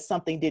because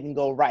something didn't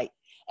go right.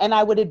 And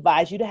I would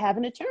advise you to have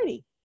an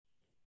attorney.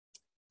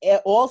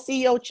 All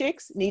CEO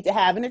chicks need to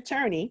have an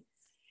attorney,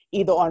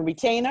 either on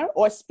retainer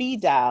or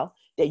speed dial,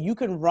 that you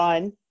can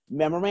run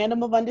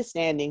memorandum of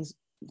understandings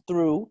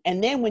through.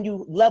 And then when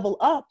you level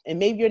up, and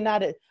maybe you're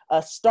not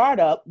a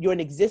startup, you're an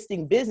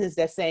existing business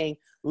that's saying,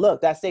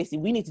 look, that's Stacie,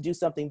 we need to do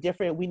something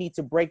different. We need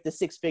to break the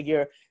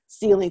 6-figure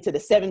ceiling to the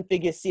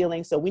 7-figure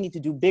ceiling. So we need to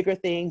do bigger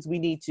things. We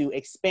need to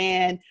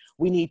expand.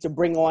 We need to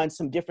bring on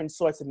some different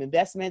sorts of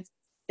investments.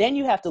 Then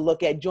you have to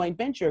look at joint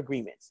venture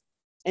agreements.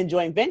 And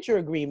joint venture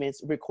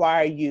agreements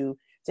require you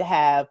to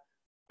have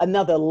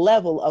another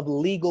level of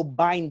legal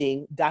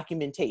binding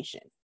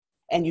documentation.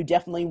 And you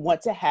definitely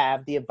want to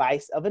have the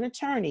advice of an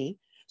attorney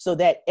so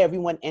that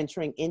everyone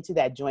entering into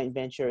that joint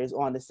venture is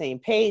on the same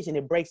page, and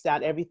it breaks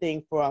down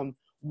everything from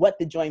what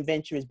the joint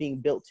venture is being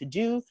built to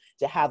do,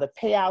 to how the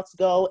payouts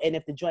go, and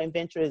if the joint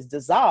venture is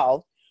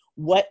dissolved,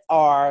 what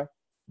are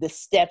the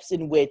steps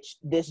in which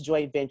this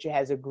joint venture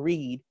has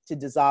agreed to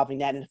dissolving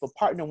that. And if a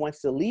partner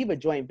wants to leave a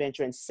joint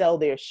venture and sell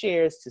their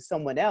shares to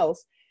someone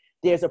else,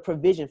 there's a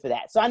provision for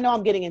that. So I know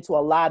I'm getting into a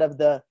lot of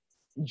the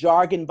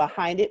jargon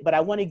behind it, but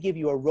I want to give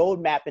you a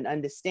roadmap and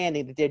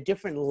understanding that there are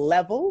different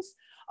levels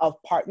of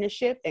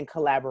partnership and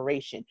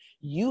collaboration.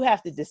 You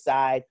have to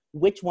decide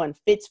which one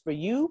fits for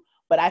you,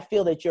 but I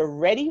feel that you're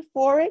ready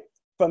for it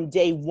from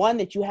day one,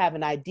 that you have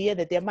an idea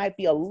that there might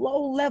be a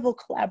low-level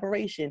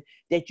collaboration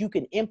that you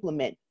can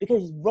implement,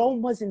 because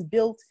Rome wasn't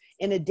built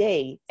in a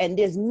day and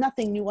there's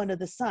nothing new under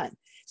the sun.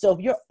 So if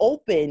you're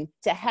open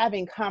to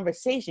having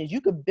conversations,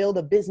 you could build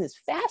a business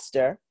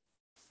faster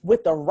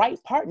with the right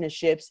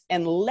partnerships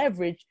and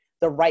leverage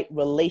the right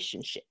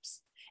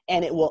relationships.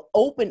 And it will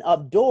open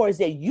up doors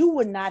that you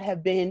would not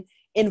have been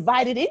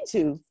invited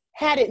into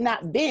had it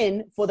not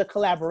been for the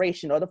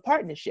collaboration or the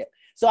partnership.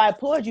 So I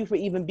applaud you for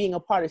even being a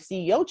part of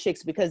CEO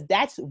Chicks, because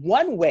that's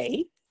one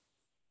way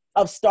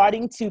of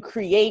starting to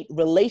create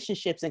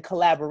relationships and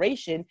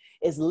collaboration,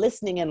 is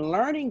listening and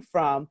learning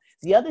from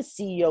the other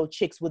CEO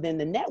chicks within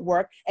the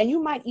network. And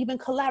you might even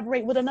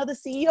collaborate with another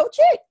CEO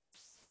chick.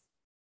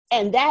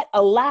 And that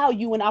allow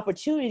you an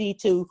opportunity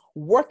to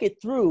work it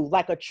through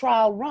like a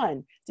trial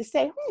run to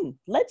say,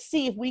 let's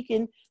see if we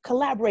can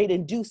collaborate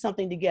and do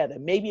something together.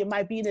 Maybe it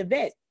might be an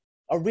event,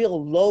 a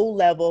real low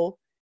level,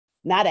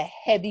 not a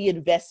heavy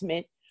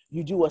investment.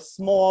 You do a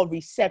small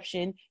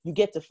reception. You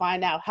get to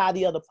find out how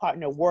the other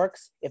partner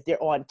works, if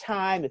they're on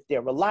time, if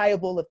they're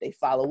reliable, if they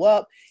follow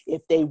up,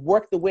 if they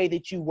work the way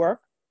that you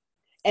work.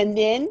 And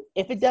then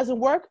if it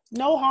doesn't work,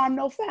 no harm,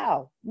 no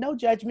foul, no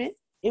judgment.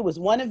 It was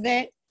one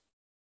event,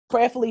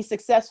 prayerfully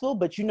successful,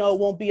 but you know it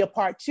won't be a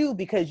part two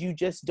because you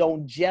just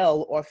don't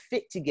gel or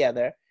fit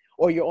together,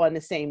 or you're on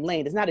the same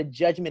lane. It's not a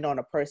judgment on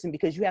a person,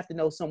 because you have to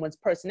know someone's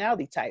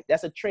personality type.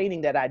 That's a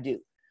training that I do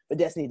for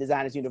Destiny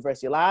Designers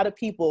University. A lot of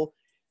people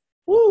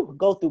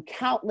go through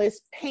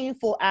countless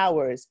painful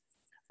hours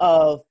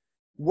of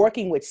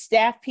working with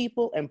staff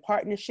people and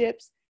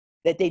partnerships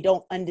that they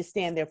don't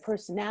understand their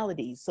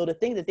personalities. So the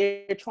thing that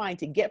they're trying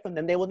to get from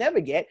them, they will never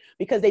get,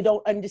 because they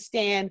don't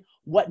understand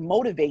what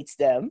motivates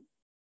them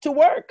to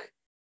work.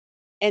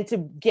 and to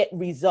get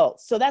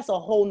results. So that's a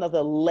whole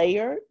nother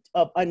layer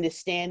of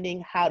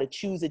understanding how to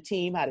choose a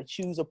team, how to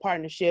choose a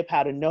partnership,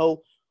 how to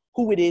know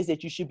who it is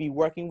that you should be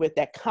working with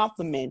that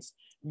complements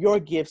your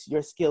gifts,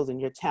 your skills, and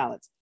your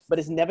talents. But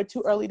it's never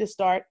too early to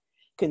start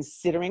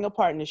considering a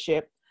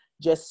partnership.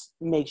 Just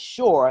make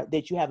sure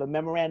that you have a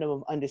memorandum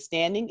of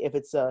understanding. If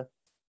it's a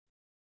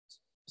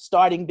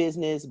starting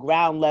business,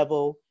 ground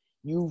level,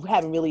 you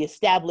haven't really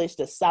established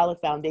a solid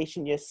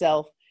foundation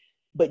yourself,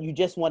 but you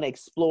just want to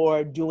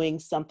explore doing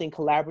something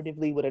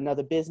collaboratively with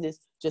another business,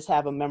 just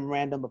have a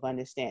memorandum of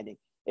understanding.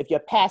 If you're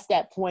past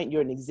that point,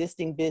 you're an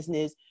existing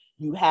business,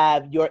 you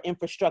have your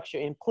infrastructure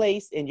in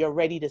place and you're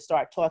ready to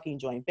start talking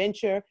joint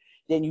venture,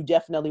 then you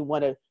definitely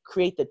want to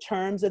create the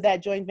terms of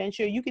that joint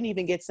venture. You can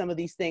even get some of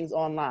these things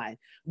online.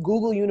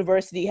 Google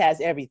University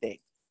has everything.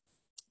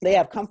 They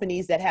have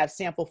companies that have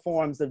sample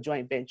forms of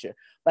joint venture,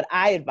 but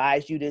I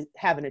advise you to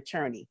have an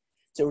attorney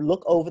to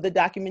look over the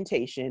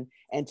documentation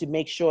and to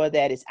make sure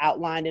that it's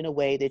outlined in a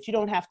way that you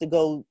don't have to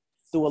go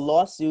through a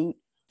lawsuit.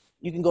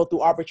 You can go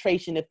through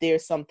arbitration if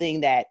there's something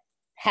that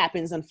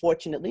happens,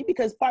 unfortunately,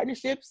 because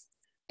partnerships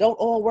don't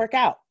all work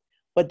out.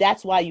 But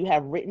that's why you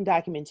have written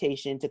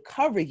documentation to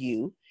cover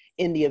you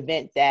in the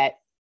event that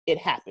it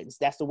happens.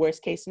 That's the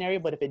worst case scenario,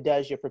 but if it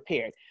does, you're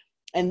prepared.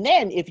 And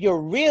then if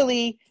you're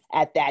really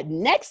at that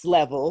next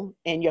level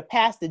and you're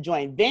past the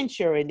joint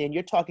venture and then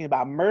you're talking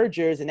about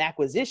mergers and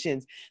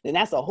acquisitions, then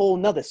that's a whole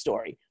nother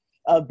story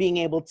of being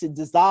able to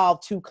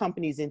dissolve two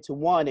companies into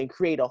one and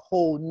create a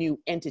whole new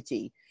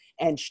entity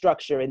and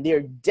structure. And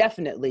there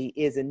definitely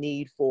is a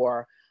need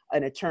for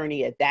an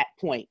attorney at that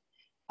point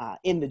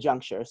in the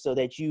juncture so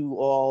that you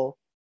all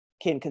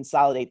can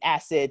consolidate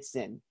assets,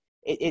 and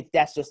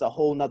that's just a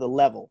whole nother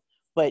level.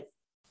 But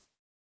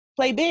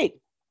play big,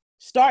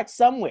 start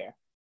somewhere.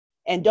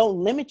 And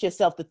don't limit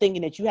yourself to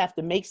thinking that you have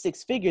to make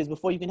six figures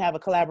before you can have a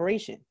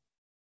collaboration.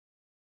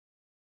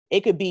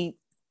 It could be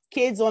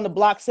kids on the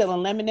block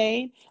selling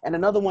lemonade and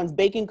another one's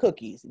baking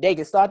cookies. They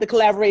can start the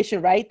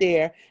collaboration right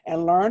there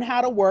and learn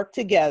how to work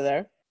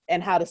together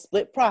and how to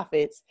split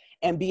profits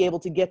and be able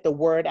to get the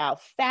word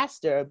out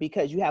faster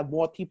because you have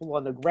more people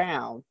on the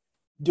ground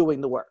doing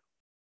the work.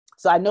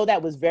 So I know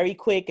that was very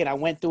quick and I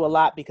went through a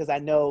lot because I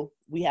know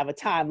we have a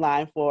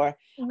timeline for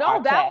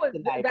our class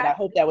tonight, but I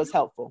hope that was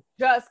helpful.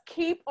 Just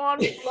keep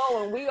on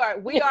flowing. We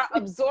are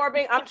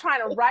absorbing. I'm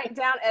trying to write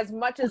down as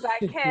much as I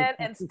can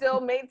and still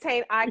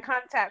maintain eye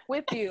contact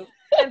with you.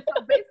 And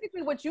so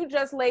basically what you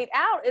just laid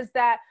out is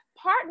that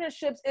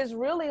partnerships is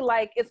really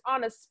like, it's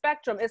on a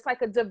spectrum. It's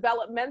like a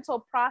developmental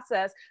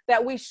process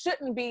that we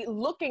shouldn't be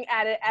looking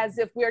at it as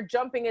if we're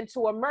jumping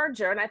into a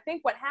merger. And I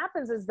think what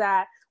happens is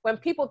that when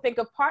people think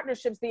of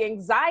partnerships, the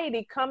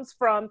anxiety comes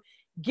from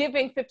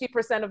giving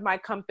 50% of my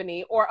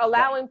company or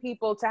allowing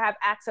people to have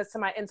access to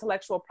my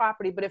intellectual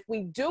property. But if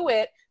we do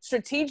it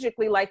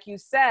strategically, like you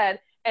said,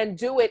 and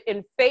do it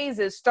in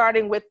phases,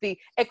 starting with the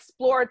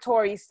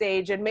exploratory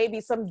stage and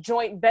maybe some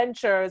joint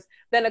ventures,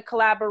 then a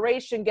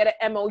collaboration, get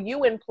an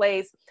MOU in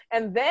place.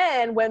 And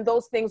then when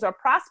those things are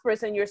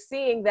prosperous and you're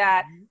seeing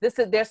that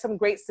there's some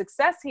great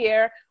success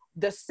here,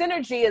 the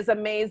synergy is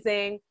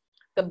amazing,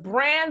 the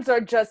brands are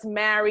just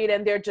married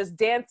and they're just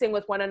dancing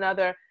with one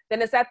another,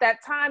 then it's at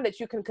that time that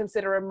you can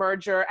consider a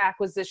merger,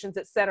 acquisitions,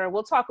 et cetera.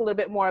 We'll talk a little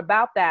bit more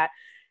about that.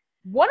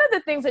 One of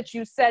the things that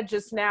you said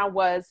just now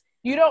was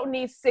you don't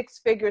need six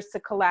figures to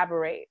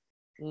collaborate.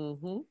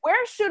 Mm-hmm.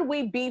 Where should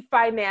we be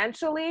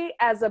financially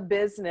as a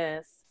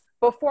business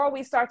before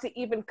we start to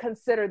even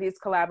consider these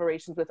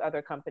collaborations with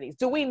other companies?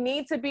 Do we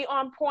need to be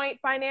on point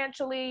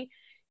financially?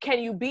 Can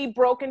you be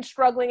broken,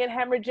 struggling, and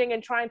hemorrhaging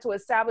and trying to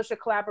establish a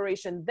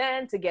collaboration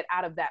then to get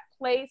out of that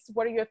place?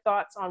 What are your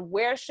thoughts on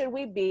where should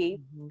we be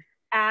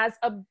as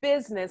a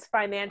business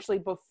financially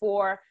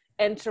before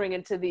entering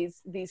into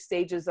these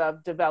stages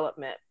of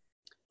development?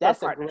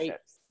 That's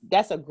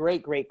a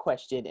great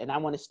question. And I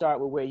want to start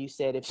with where you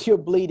said, if you're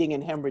bleeding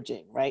and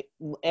hemorrhaging, right?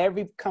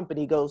 Every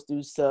company goes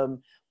through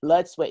some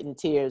blood, sweat, and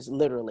tears,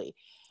 literally.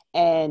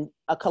 And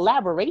a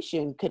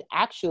collaboration could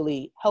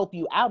actually help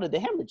you out of the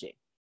hemorrhaging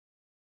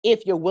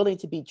if you're willing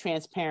to be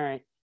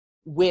transparent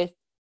with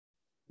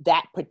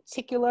that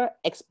particular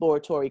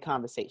exploratory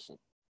conversation.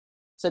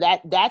 So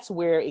that's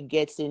where it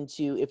gets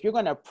into, if you're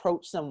going to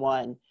approach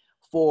someone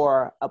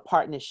for a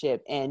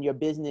partnership and your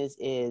business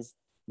is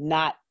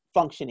not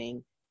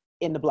functioning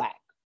in the black,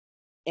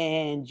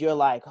 and you're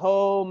like,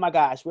 oh my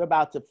gosh, we're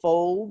about to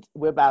fold.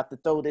 We're about to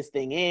throw this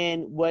thing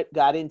in. What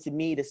got into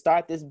me to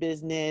start this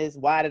business?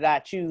 Why did I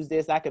choose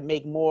this? I could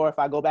make more if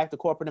I go back to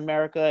corporate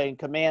America and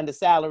command a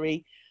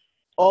salary.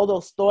 All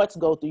those thoughts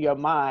go through your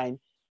mind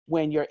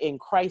when you're in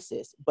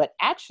crisis. But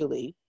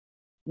actually,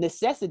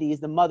 necessity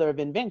is the mother of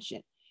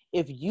invention.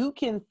 If you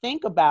can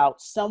think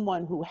about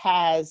someone who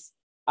has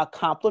a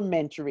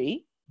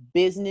complementary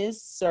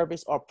business,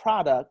 service, or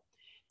product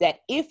that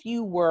if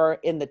you were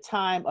in the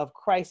time of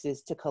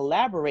crisis to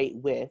collaborate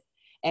with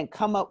and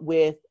come up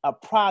with a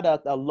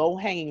product, a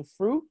low-hanging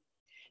fruit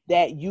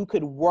that you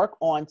could work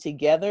on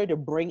together to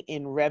bring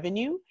in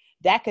revenue,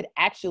 that could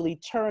actually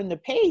turn the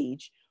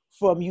page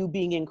from you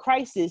being in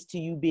crisis to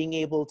you being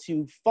able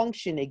to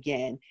function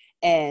again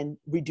and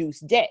reduce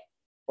debt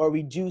or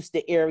reduce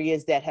the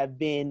areas that have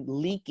been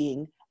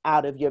leaking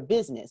out of your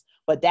business.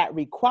 But that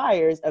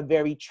requires a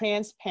very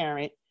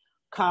transparent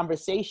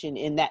conversation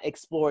in that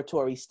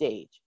exploratory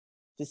stage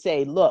to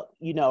say, look,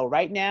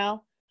 right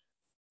now,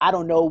 I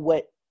don't know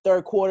what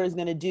third quarter is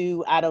going to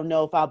do. I don't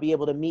know if I'll be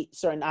able to meet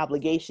certain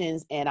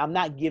obligations, and I'm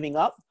not giving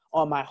up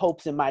on my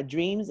hopes and my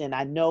dreams. And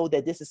I know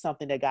that this is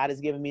something that God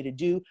has given me to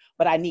do,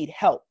 but I need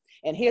help.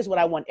 And here's what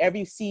I want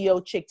every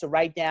CEO chick to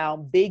write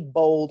down, big,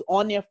 bold,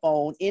 on their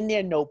phone, in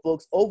their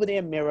notebooks, over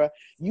their mirror.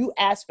 You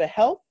ask for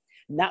help,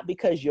 not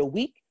because you're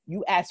weak.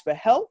 You ask for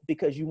help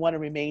because you want to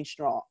remain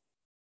strong.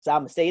 So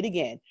I'm going to say it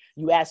again.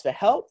 You ask for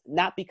help,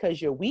 not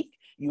because you're weak.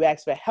 You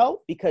ask for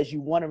help because you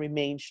want to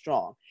remain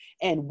strong.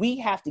 And we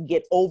have to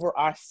get over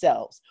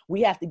ourselves.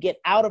 We have to get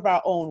out of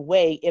our own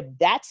way. If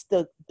that's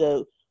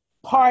the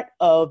part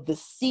of the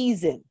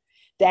season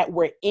that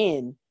we're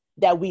in,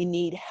 that we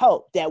need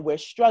help, that we're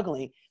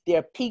struggling. There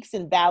are peaks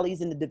and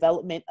valleys in the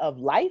development of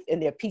life,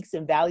 and there are peaks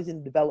and valleys in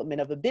the development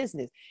of a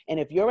business. And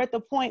if you're at the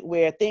point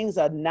where things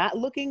are not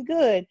looking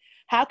good,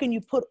 how can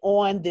you put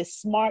on this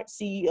smart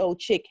CEO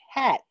chick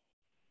hat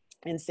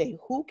and say,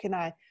 who can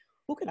I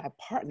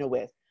partner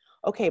with?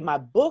 Okay, my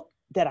book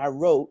that I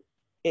wrote,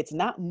 it's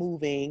not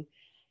moving.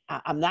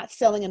 I'm not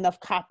selling enough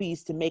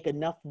copies to make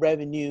enough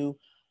revenue.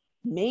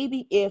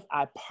 Maybe if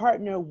I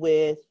partner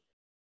with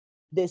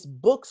this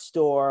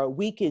bookstore,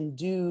 we can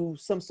do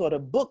some sort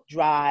of book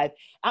drive.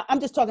 I'm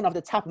just talking off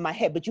the top of my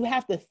head, but you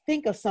have to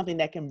think of something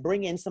that can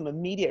bring in some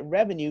immediate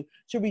revenue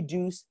to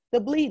reduce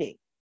the bleeding,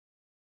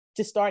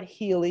 to start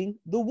healing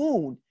the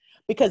wound.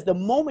 Because the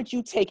moment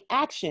you take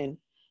action,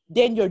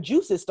 then your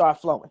juices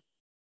start flowing,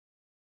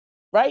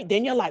 right?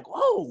 Then you're like,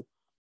 whoa,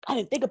 I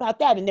didn't think about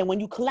that. And then when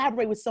you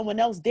collaborate with someone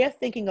else, they're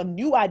thinking of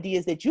new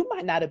ideas that you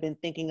might not have been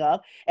thinking of,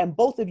 and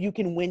both of you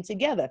can win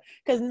together.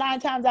 Because 9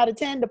 times out of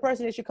 10, the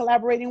person that you're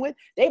collaborating with,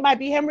 they might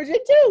be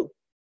hemorrhaging too.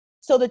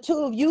 So the two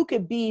of you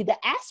could be the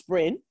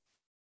aspirin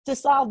to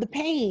solve the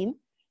pain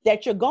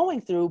that you're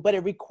going through, but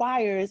it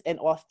requires an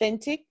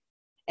authentic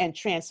and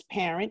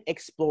transparent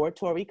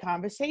exploratory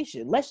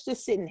conversation. Let's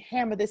just sit and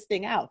hammer this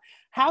thing out.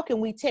 How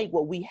can we take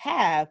what we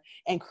have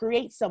and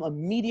create some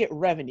immediate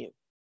revenue?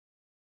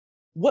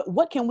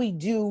 What can we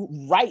do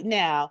right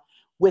now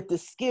with the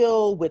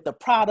skill, with the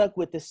product,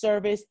 with the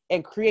service,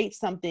 and create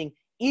something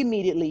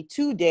immediately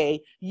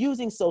today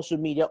using social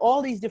media,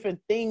 all these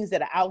different things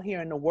that are out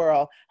here in the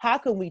world? How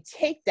can we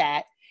take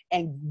that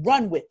and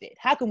run with it?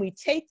 How can we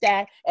take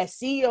that as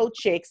CEO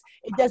chicks?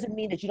 It doesn't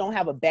mean that you don't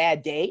have a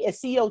bad day. As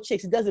CEO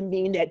chicks, it doesn't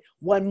mean that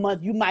 1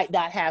 month you might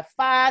not have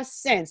 5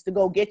 cents to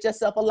go get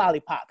yourself a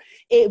lollipop.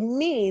 It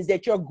means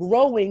that you're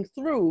growing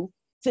through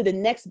to the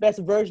next best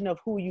version of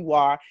who you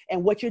are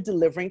and what you're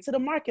delivering to the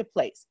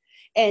marketplace.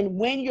 And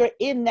when you're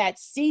in that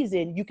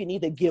season, you can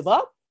either give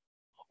up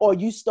or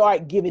you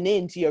start giving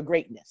in to your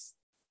greatness.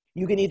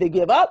 You can either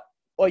give up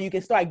or you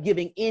can start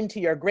giving into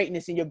your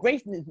greatness. And your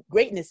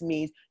greatness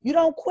means you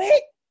don't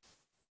quit.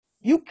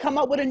 You come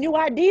up with a new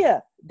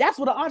idea. That's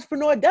what an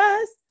entrepreneur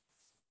does.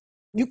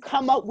 You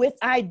come up with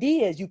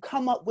ideas. You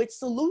come up with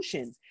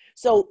solutions.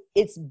 So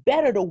it's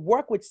better to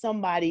work with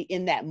somebody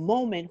in that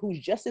moment who's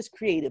just as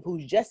creative,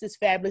 who's just as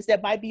fabulous,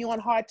 that might be on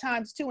hard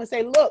times too, and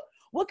say, look,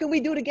 what can we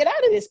do to get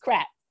out of this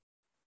crap?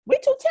 We're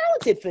too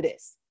talented for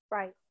this.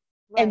 Right.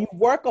 And you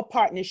work a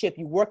partnership,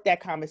 you work that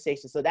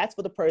conversation. So that's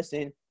for the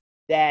person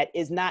that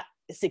is not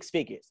 6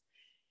 figures.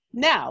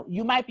 Now,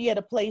 you might be at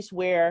a place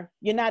where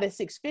you're not at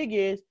 6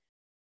 figures,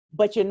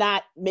 but you're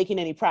not making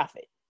any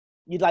profit.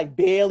 You're like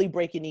barely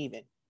breaking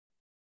even.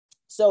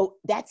 So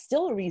that's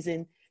still a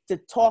reason to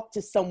talk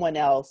to someone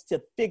else,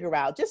 to figure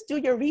out, just do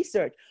your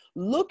research.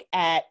 Look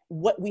at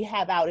what we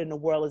have out in the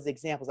world as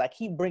examples. I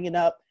keep bringing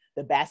up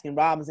the Baskin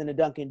Robbins and the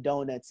Dunkin'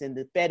 Donuts and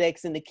the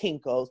FedEx and the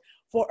Kinko's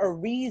for a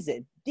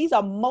reason. These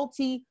are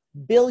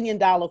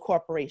multi-billion-dollar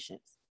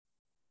corporations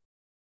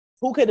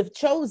who could have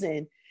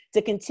chosen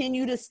to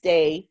continue to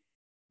stay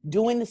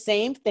doing the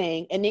same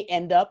thing, and they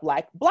end up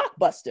like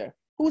Blockbuster,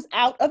 who's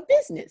out of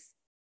business.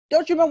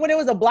 Don't you remember when there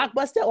was a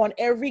Blockbuster on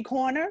every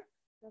corner?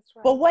 That's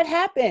right. But what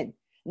happened?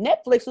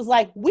 Netflix was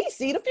like, we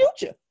see the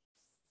future.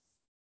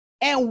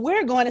 And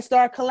we're going to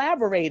start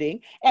collaborating,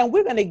 and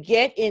we're going to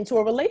get into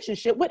a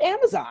relationship with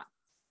Amazon.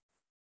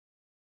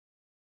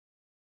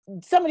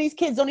 Some of these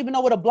kids don't even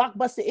know what a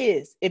Blockbuster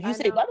is. If you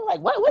say, they're like,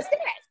 what's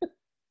that?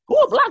 Who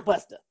a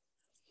Blockbuster?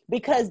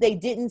 Because they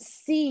didn't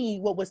see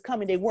what was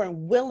coming. They weren't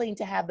willing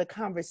to have the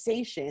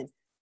conversation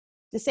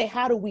to say,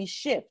 how do we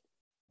shift?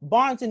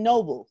 Barnes and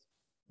Noble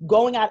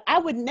going out. I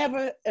would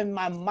never in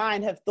my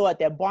mind have thought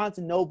that Barnes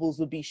and Nobles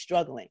would be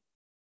struggling.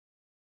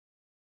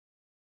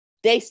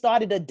 They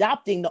started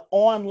adopting the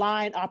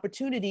online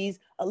opportunities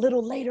a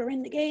little later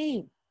in the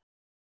game.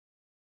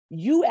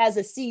 You as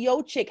a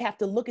CEO chick have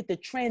to look at the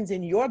trends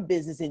in your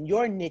business, in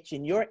your niche,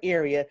 in your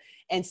area,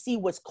 and see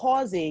what's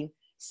causing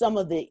some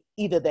of the,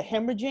 either the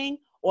hemorrhaging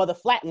or the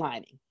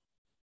flatlining.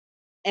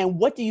 And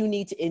what do you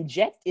need to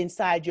inject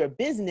inside your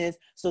business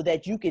so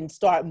that you can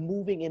start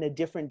moving in a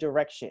different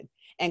direction?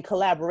 And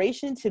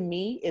collaboration to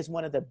me is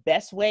one of the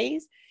best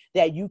ways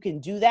that you can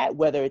do that,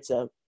 whether it's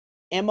a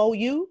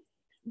MOU,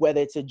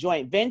 whether it's a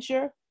joint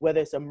venture,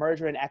 whether it's a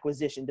merger and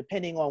acquisition,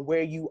 depending on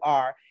where you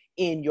are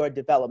in your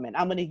development.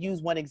 I'm going to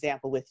use one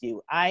example with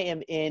you. I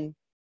am in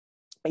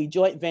a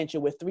joint venture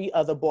with 3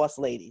 other boss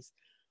ladies.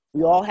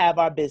 We all have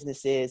our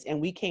businesses,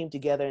 and we came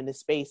together in the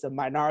space of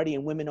minority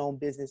and women-owned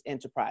business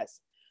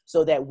enterprise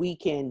so that we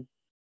can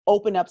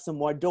open up some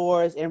more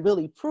doors and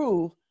really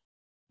prove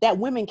that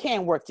women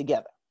can work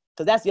together,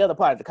 because that's the other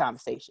part of the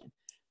conversation.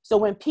 So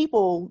when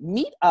people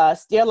meet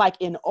us, they're like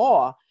in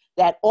awe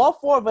that all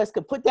 4 of us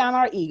could put down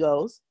our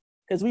egos,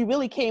 because we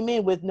really came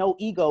in with no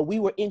ego. We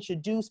were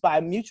introduced by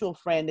a mutual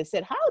friend that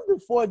said, how do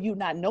 4 of you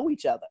not know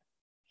each other?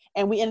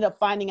 And we ended up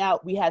finding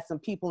out we had some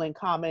people in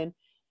common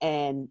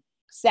and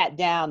sat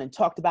down and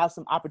talked about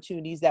some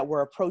opportunities that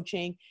were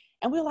approaching.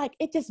 And we're like,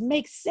 it just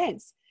makes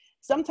sense.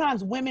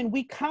 Sometimes women,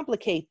 we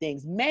complicate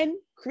things. Men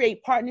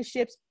create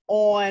partnerships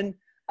on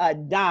a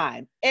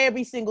dime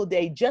every single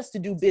day just to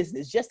do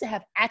business, just to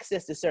have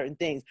access to certain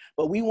things.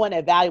 But we want to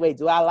evaluate,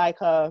 do I like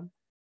her?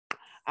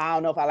 I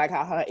don't know if I like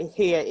how her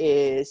hair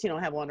is. She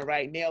don't have on the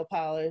right nail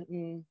polish.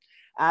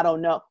 I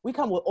don't know. We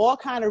come with all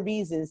kinds of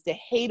reasons to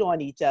hate on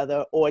each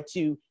other or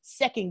to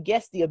second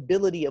guess the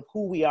ability of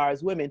who we are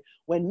as women.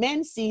 When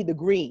men see the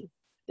green,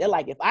 they're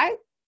like, if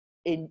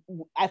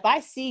I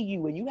see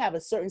you and you have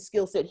a certain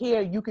skill set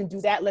here, you can do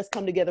that. Let's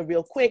come together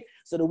real quick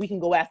so that we can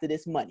go after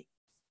this money.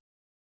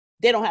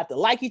 They don't have to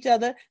like each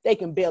other. They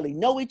can barely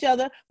know each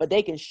other, but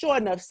they can sure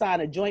enough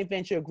sign a joint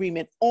venture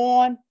agreement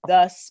on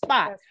the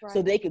spot. Right.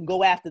 So they can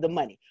go after the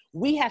money.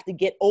 We have to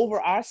get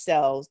over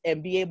ourselves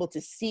and be able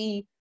to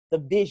see the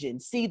vision,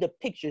 see the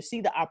picture,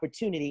 see the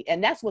opportunity.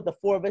 And that's what the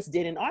 4 of us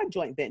did in our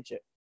joint venture.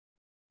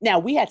 Now,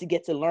 we had to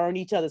get to learn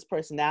each other's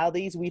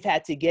personalities. We've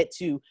had to get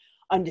to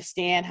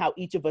understand how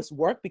each of us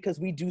work because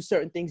we do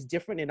certain things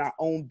different in our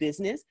own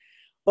business.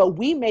 But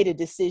we made a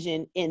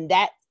decision in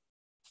that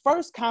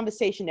first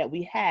conversation that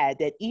we had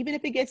that even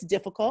if it gets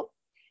difficult,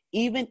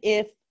 even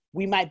if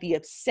we might be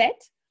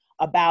upset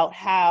about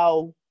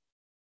how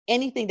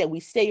anything that we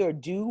say or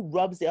do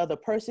rubs the other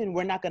person,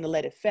 we're not going to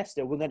let it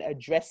fester. We're going to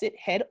address it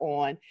head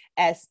on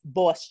as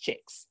boss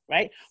chicks,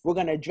 right? We're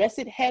going to address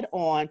it head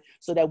on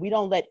so that we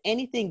don't let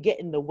anything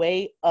get in the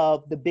way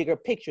of the bigger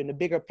picture. And the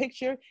bigger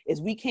picture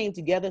is we came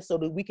together so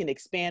that we can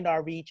expand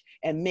our reach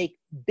and make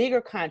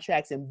bigger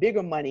contracts and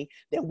bigger money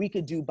than we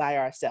could do by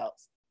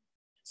ourselves.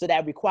 So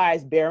that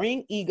requires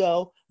burying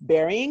ego,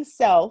 burying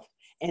self,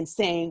 and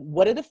saying,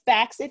 what are the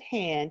facts at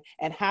hand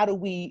and how do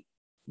we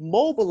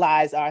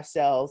mobilize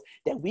ourselves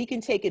that we can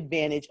take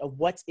advantage of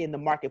what's in the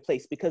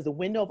marketplace, because the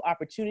window of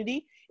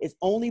opportunity is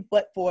only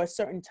but for a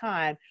certain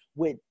time,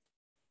 with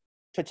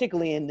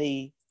particularly in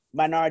the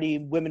minority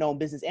women-owned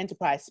business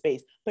enterprise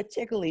space,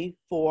 particularly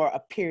for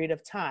a period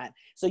of time.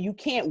 So you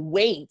can't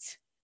wait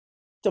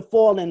to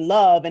fall in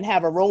love and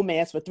have a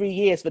romance for 3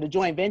 years for the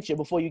joint venture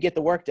before you get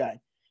the work done.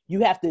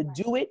 You have to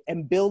do it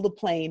and build a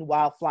plane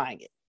while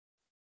flying it.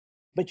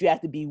 But you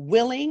have to be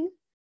willing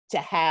to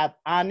have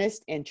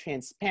honest and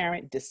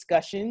transparent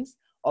discussions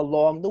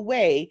along the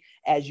way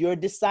as you're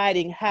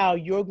deciding how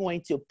you're going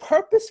to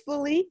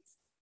purposefully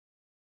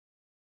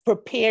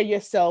prepare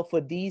yourself for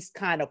these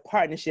kind of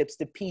partnerships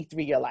to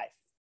P3 your life.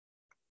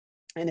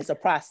 And it's a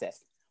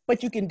process,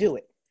 but you can do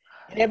it.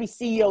 And every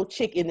CEO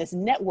chick in this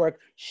network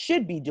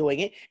should be doing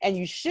it. And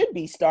you should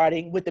be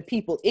starting with the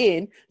people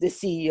in the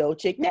CEO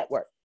chick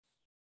network.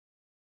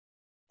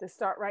 To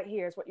start right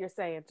here is what you're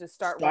saying. To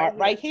start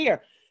right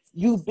here.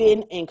 You've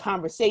been in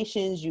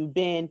conversations. You've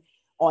been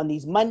on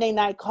these Monday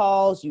night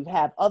calls. You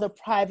have other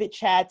private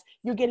chats.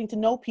 You're getting to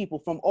know people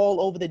from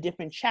all over the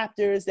different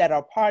chapters that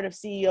are part of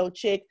CEO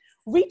Chick.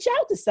 Reach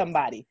out to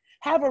somebody.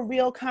 Have a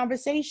real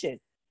conversation.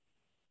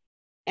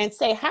 And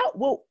say,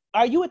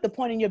 are you at the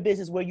point in your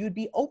business where you'd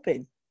be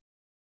open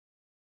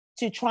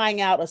to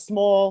trying out a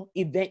small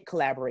event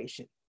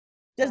collaboration?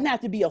 Doesn't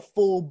have to be a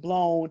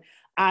full-blown,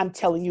 I'm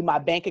telling you my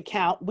bank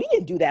account. We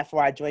didn't do that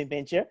for our joint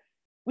venture.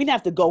 We didn't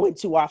have to go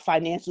into our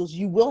financials.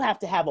 You will have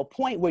to have a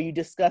point where you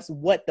discuss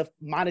what the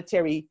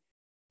monetary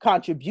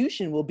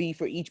contribution will be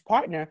for each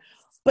partner,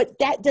 but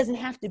that doesn't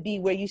have to be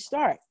where you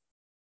start.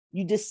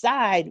 You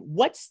decide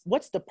what's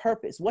the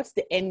purpose, what's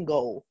the end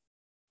goal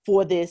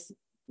for this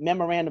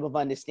memorandum of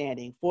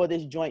understanding, for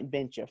this joint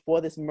venture,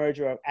 for this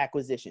merger or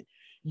acquisition.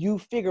 You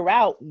figure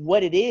out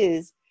what it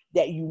is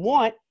that you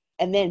want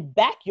and then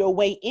back your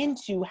way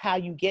into how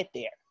you get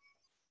there.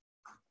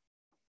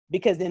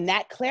 Because then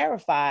that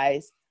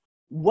clarifies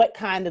what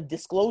kind of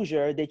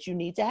disclosure that you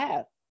need to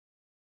have.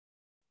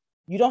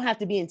 You don't have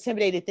to be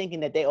intimidated thinking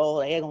that they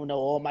ain't gonna know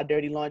all my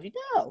dirty laundry.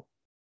 No.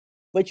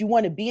 But you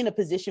want to be in a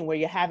position where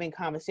you're having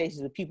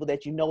conversations with people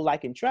that you know,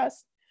 like, and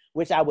trust,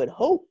 which I would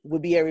hope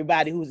would be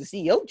everybody who's a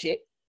CEO chick.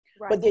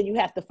 Right. But then you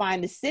have to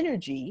find the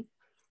synergy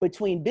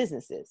between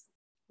businesses.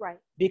 Right.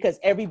 Because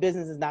every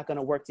business is not going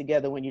to work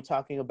together when you're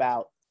talking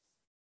about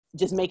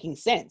just making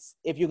sense.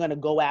 If you're going to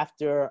go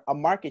after a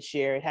market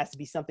share, it has to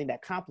be something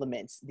that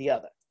complements the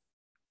other.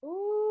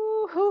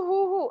 Ooh,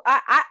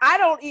 I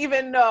don't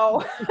even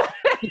know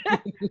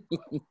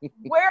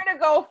where to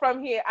go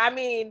from here. I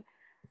mean,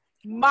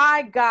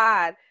 my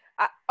God.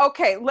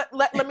 Okay,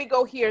 let me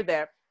go here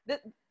there.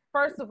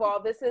 First of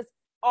all, this is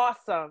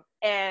awesome.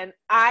 And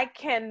I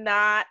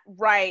cannot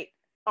write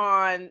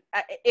on,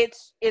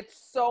 it's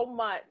so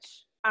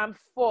much. I'm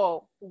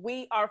full.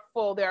 We are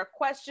full. There are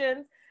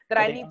questions that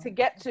I need to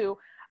get to.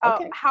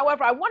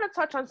 However, I want to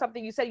touch on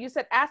something you said. You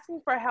said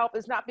asking for help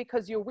is not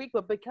because you're weak,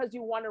 but because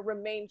you want to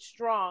remain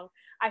strong.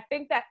 I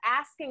think that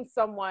asking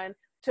someone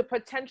to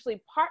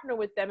potentially partner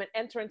with them and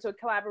enter into a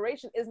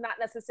collaboration is not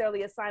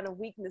necessarily a sign of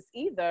weakness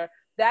either.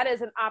 That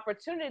is an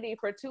opportunity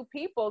for two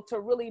people to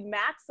really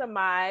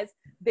maximize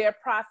their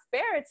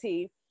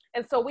prosperity.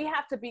 And so we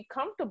have to be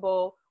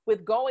comfortable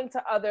with going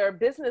to other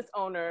business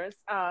owners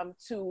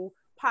to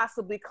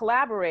possibly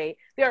collaborate.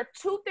 There are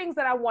two things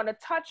that I want to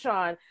touch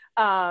on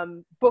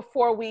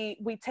before we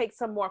take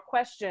some more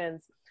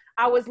questions.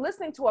 I was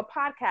listening to a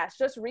podcast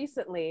just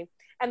recently,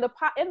 and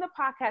in the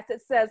podcast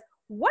it says,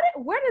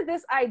 where did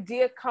this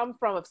idea come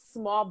from of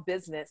small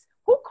business?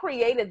 Who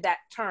created that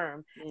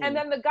term? And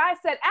then the guy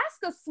said,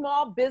 ask a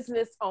small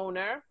business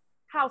owner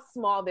how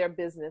small their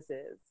business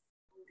is.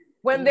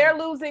 When they're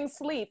losing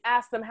sleep,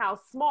 ask them how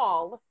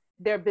small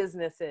their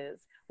business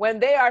is. When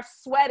they are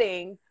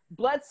sweating,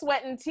 blood,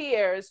 sweat, and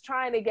tears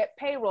trying to get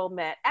payroll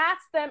met,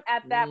 ask them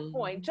at that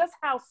point just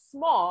how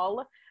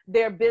small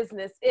their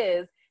business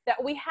is,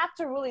 that we have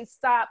to really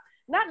stop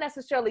not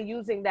necessarily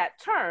using that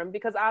term,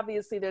 because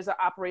obviously there's an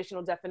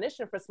operational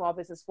definition for small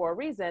business for a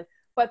reason,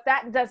 but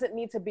that doesn't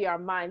need to be our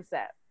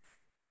mindset.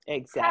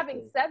 Exactly.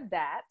 Having said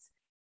that,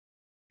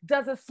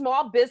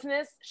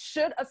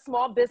 should a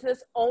small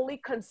business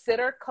only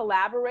consider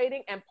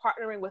collaborating and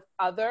partnering with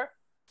other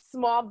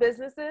small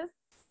businesses?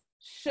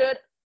 Should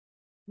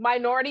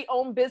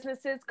minority-owned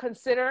businesses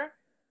consider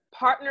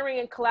partnering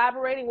and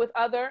collaborating with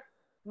other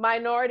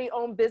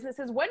minority-owned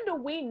businesses? When do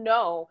we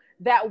know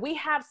that we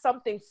have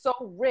something so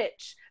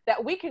rich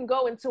that we can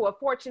go into a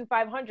Fortune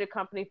 500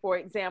 company, for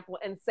example,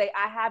 and say,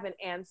 I have an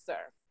answer?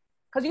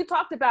 Because you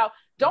talked about,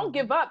 don't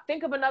give up,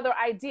 think of another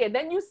idea.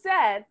 Then you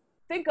said,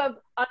 think of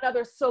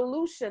another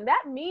solution.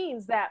 That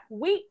means that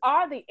we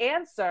are the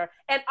answer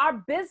and our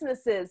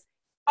businesses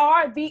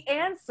are the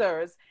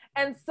answers.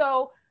 And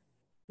so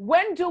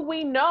when do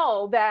we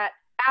know that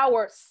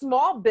our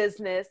small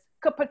business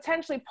could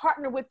potentially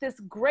partner with this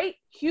great,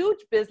 huge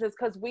business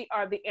because we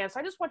are the answer?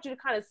 I just want you to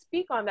kind of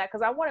speak on that,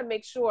 because I want to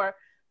make sure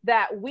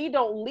that we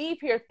don't leave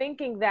here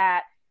thinking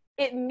that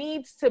it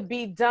needs to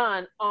be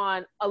done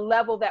on a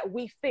level that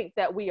we think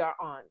that we are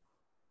on.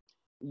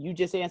 You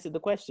just answered the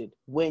question.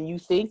 When you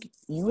think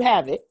you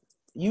have it,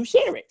 you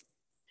share it,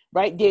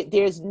 right?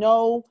 There's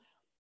no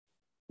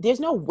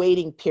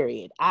waiting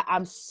period.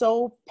 I'm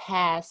so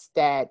past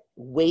that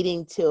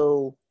waiting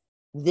till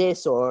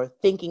this or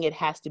thinking it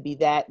has to be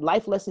that.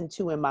 Life lesson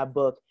 2 in my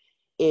book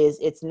is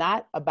it's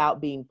not about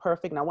being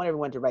perfect. And I want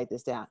everyone to write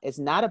this down. It's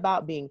not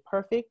about being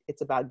perfect.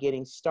 It's about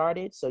getting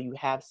started so you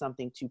have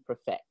something to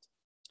perfect.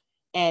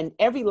 And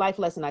every life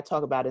lesson I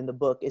talk about in the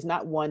book is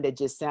not one that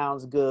just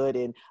sounds good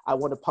and I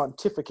want to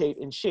pontificate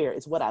and share.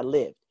 It's what I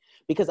lived,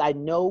 because I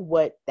know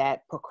what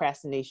that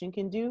procrastination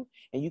can do.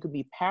 And you can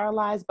be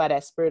paralyzed by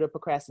that spirit of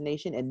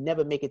procrastination and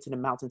never make it to the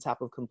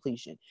mountaintop of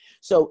completion.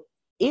 So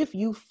if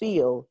you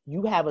feel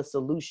you have a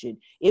solution,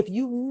 if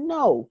you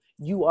know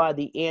you are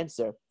the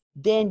answer,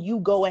 then you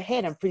go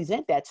ahead and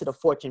present that to the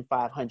Fortune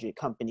 500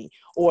 company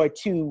or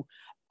to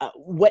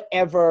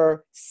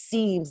whatever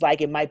seems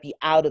like it might be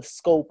out of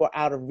scope or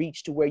out of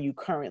reach to where you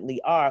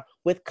currently are,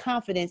 with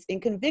confidence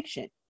and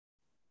conviction.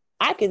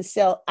 I can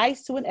sell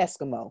ice to an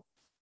Eskimo,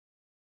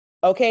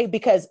 okay?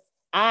 Because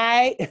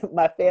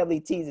my family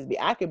teases me,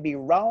 I can be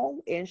wrong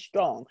and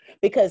strong,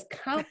 because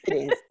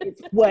confidence is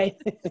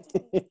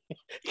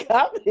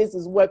confidence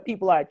is what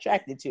people are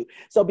attracted to.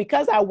 So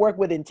because I work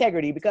with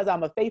integrity, because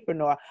I'm a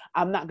faithpreneur,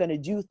 I'm not going to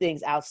do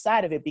things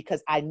outside of it,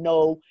 because I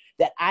know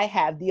that I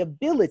have the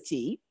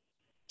ability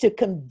to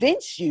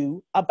convince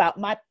you about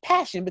my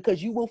passion,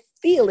 because you will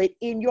feel it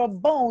in your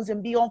bones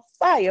and be on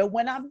fire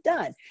when I'm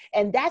done.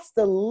 And that's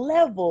the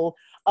level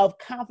of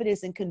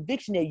confidence and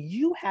conviction that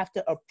you have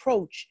to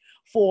approach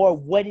for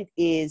what it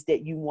is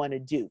that you want to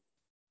do.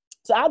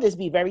 So I'll just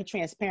be very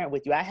transparent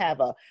with you. I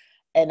have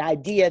an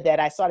idea that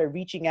I started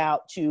reaching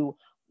out to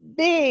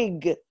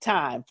big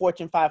time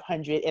Fortune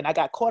 500, and I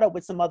got caught up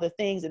with some other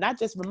things. And I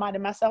just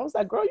reminded myself, I was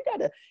like, girl, you got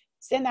to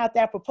send out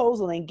that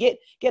proposal and get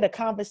a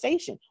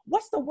conversation.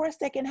 What's the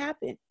worst that can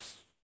happen?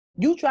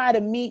 You try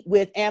to meet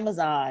with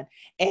Amazon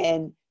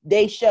and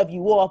they shove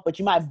you off, but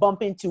you might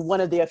bump into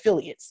one of their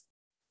affiliates.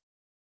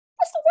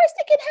 What's the worst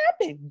that can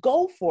happen?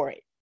 Go for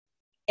it.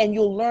 And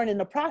you'll learn in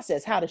the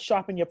process how to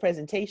sharpen your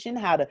presentation,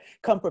 how to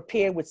come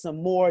prepared with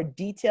some more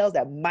details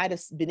that might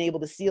have been able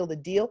to seal the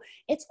deal.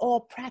 It's all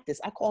practice.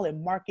 I call it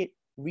market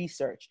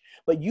research.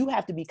 But you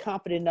have to be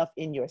confident enough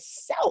in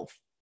yourself,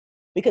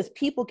 because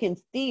people can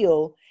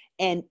feel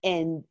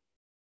and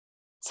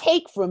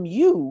take from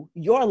you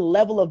your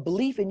level of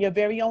belief in your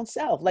very own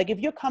self. Like if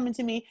you're coming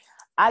to me,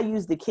 I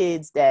use the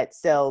kids that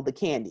sell the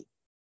candy.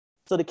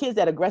 So the kids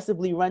that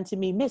aggressively run to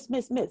me, Miss,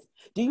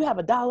 do you have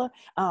 $1?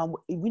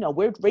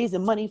 We're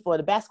raising money for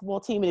the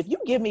basketball team. And if you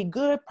give me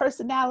good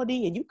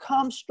personality and you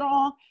come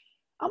strong,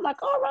 I'm like,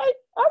 all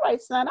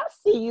right, son, I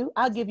see you.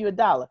 I'll give you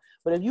 $1.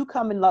 But if you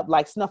come in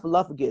like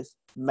Snuffleupagus,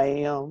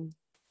 ma'am,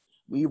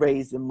 we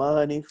raising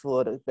money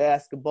for the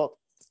basketball.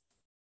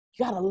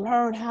 You got to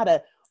learn how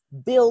to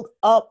build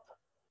up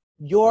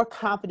your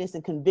confidence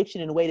and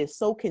conviction in a way that's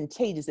so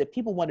contagious that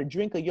people want to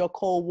drink of your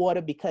cold water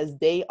because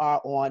they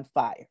are on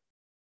fire.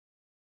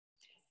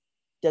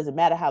 Doesn't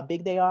matter how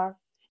big they are.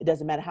 It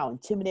doesn't matter how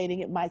intimidating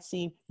it might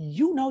seem.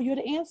 You know you're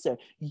the answer.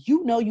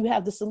 You know you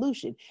have the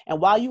solution.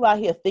 And while you out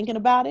here thinking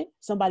about it,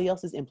 somebody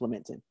else is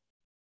implementing.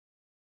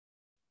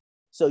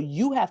 So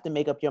you have to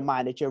make up your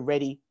mind that you're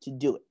ready to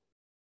do it.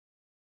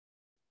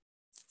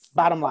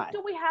 Bottom line. What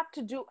do we have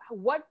to do?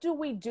 What do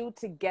we do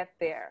to get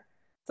there?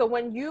 So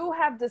when you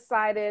have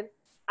decided,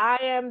 I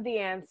am the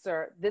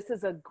answer, this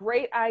is a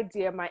great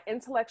idea, my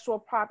intellectual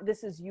property,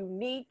 this is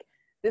unique,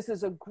 this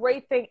is a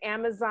great thing,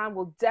 Amazon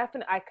will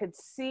definitely, I could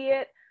see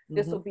it.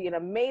 This will be an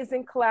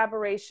amazing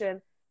collaboration.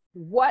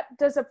 What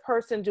does a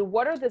person do?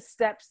 What are the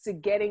steps to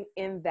getting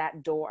in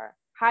that door?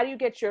 How do you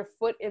get your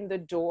foot in the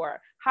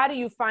door? How do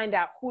you find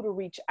out who to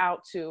reach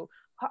out to?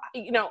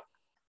 You know,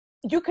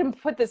 you can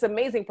put this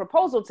amazing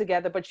proposal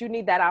together, but you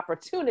need that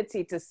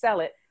opportunity to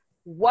sell it.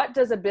 What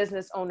does a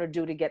business owner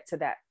do to get to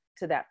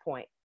that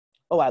point?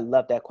 Oh, I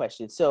love that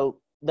question. So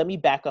let me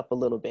back up a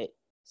little bit.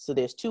 So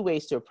there's two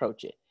ways to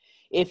approach it.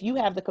 If you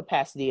have the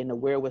capacity and the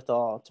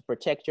wherewithal to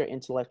protect your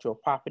intellectual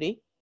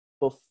property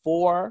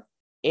before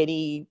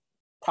any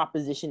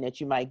proposition that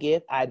you might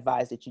give, I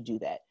advise that you do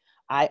that.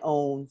 I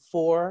own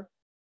 4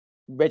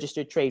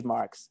 registered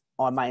trademarks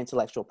on my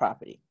intellectual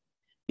property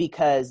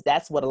because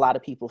that's what a lot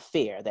of people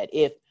fear, that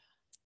if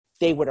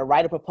they were to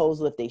write a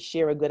proposal, if they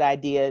share a good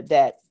idea,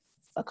 that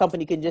a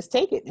company can just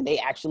take it, and they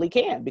actually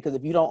can, because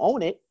if you don't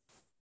own it,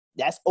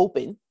 that's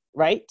open,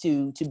 right,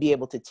 to be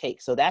able to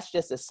take. So that's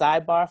just a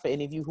sidebar for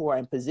any of you who are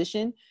in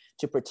position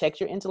to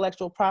protect your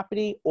intellectual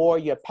property or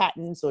your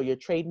patents or your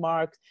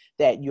trademarks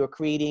that you're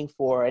creating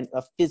for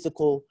a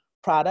physical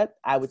product.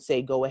 I would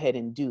say go ahead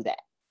and do that.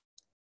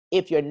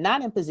 If you're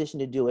not in position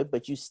to do it,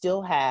 but you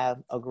still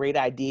have a great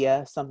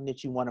idea, something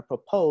that you want to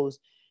propose,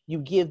 you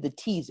give the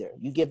teaser,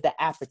 you give the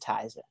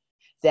appetizer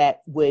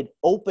that would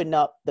open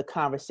up the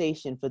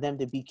conversation for them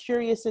to be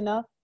curious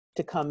enough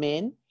to come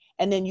in.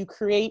 And then you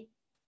create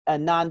a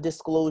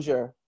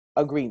non-disclosure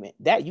agreement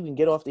that you can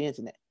get off the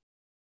internet.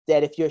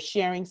 That if you're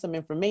sharing some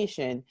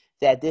information,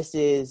 that this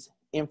is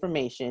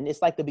information,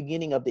 it's like the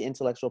beginning of the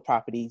intellectual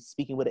property,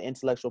 speaking with an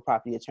intellectual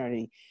property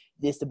attorney,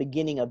 this the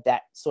beginning of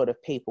that sort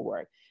of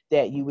paperwork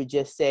that you would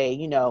just say,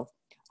 you know,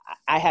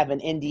 I have an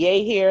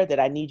NDA here that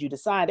I need you to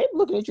sign. They're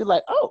looking at you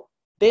like, oh,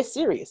 they're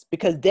serious,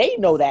 because they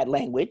know that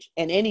language,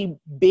 and any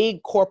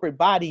big corporate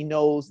body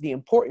knows the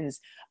importance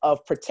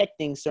of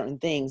protecting certain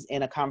things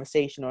in a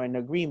conversation or an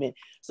agreement.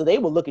 So they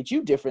will look at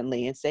you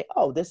differently and say,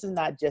 oh, this is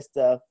not just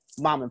a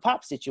mom and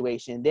pop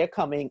situation. They're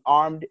coming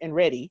armed and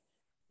ready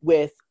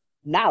with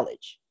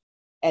knowledge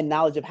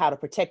of how to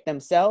protect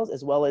themselves,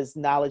 as well as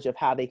knowledge of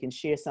how they can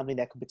share something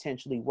that could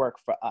potentially work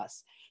for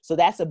us. So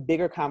that's a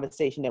bigger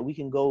conversation that we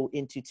can go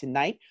into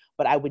tonight,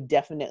 but I would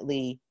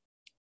definitely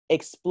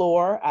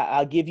explore.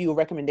 I'll give you a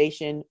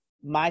recommendation.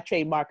 My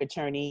trademark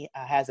attorney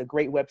has a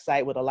great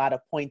website with a lot of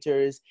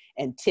pointers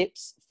and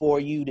tips for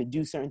you to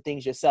do certain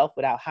things yourself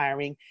without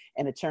hiring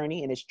an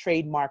attorney, and it's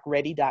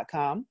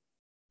trademarkready.com.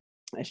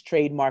 It's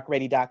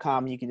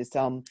trademarkready.com. You can just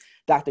tell him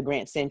Dr.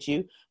 Grant sent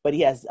you, but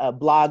he has a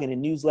blog and a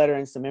newsletter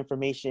and some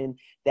information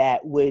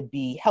that would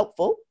be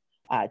helpful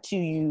to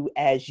you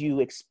as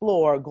you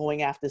explore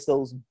going after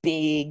those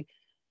big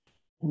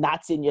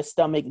knots in your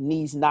stomach,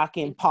 knees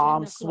knocking,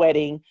 palms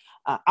sweating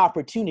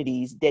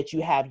opportunities that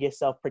you have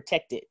yourself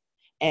protected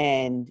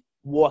and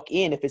walk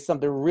in. If it's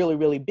something really,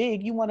 really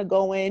big, you want to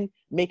go in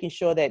making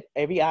sure that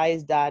every I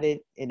is dotted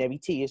and every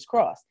T is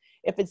crossed.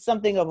 If it's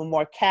something of a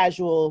more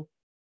casual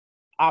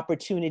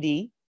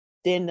opportunity,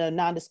 then a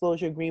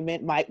non-disclosure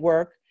agreement might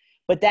work,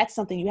 but that's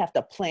something you have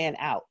to plan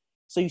out.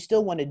 So you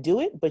still want to do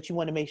it, but you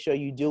want to make sure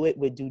you do it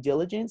with due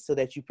diligence so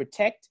that you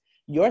protect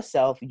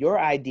yourself, your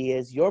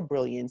ideas, your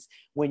brilliance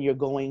when you're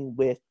going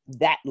with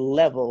that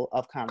level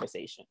of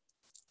conversation.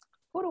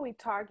 Who do we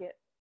target?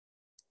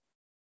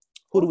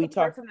 Who do we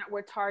target? The person that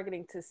we're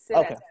targeting to sit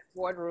at that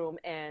boardroom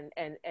and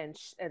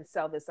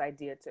sell this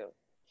idea to.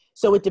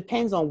 So it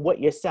depends on what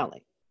you're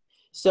selling.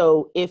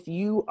 So if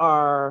you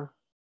are,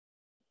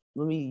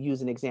 let me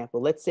use an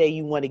example. Let's say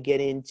you want to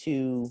get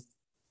into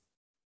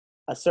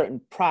a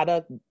certain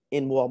product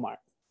in Walmart.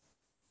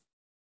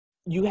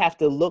 You have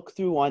to look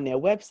through on their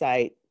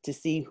website to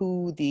see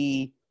who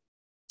the,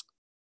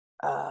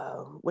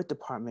 what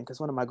department, because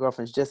one of my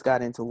girlfriends just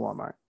got into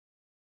Walmart.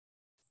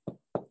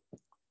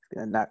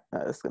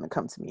 It's going to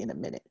come to me in a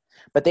minute.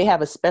 But they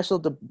have a special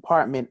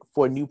department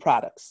for new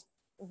products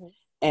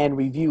and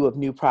review of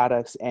new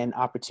products and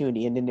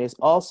opportunity. And then there's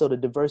also the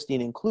diversity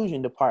and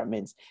inclusion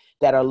departments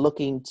that are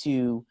looking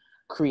to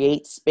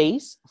create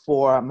space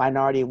for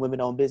minority and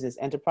women-owned business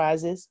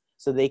enterprises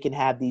so they can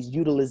have these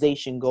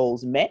utilization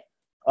goals met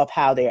of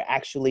how they're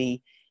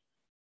actually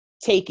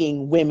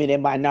taking women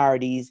and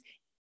minorities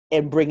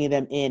and bringing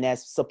them in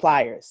as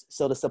suppliers.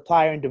 So the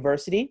supplier and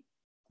diversity,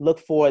 look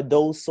for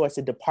those sorts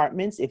of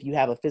departments if you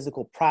have a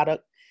physical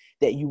product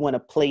that you want to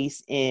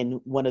place in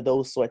one of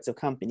those sorts of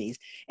companies.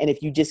 And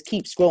if you just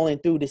keep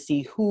scrolling through to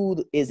see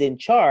who is in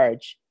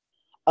charge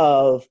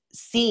of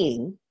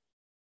seeing,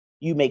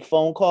 you make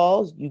phone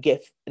calls, you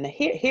get, and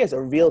here's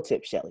a real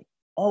tip, Schellie.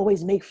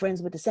 Always make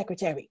friends with the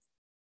secretary.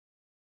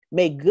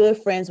 Make good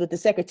friends with the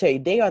secretary.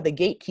 They are the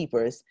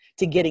gatekeepers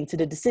to getting to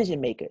the decision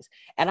makers.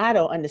 And I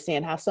don't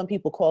understand how some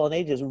people call and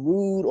they just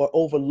rude or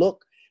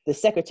overlook the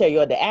secretary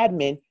or the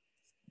admin.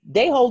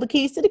 They hold the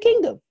keys to the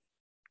kingdom.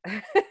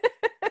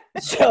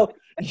 So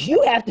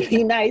you have to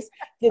be nice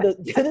to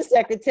the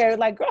secretary,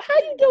 like, girl, how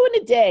you doing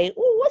today?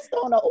 Oh, what's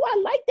going on? Oh,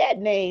 I like that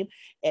name.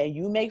 And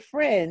you make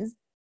friends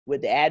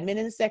with the admin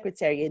and the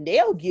secretary, and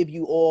they'll give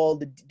you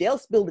they'll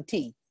spill the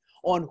tea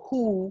on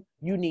who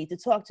you need to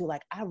talk to.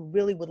 Like, I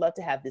really would love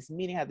to have this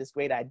meeting, have this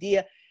great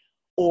idea.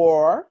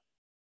 Or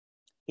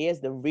here's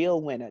the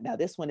real winner. Now,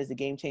 this one is a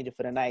game changer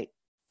for the night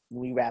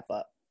when we wrap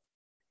up.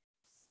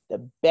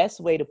 The best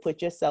way to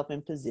put yourself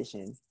in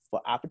position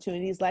for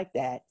opportunities like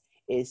that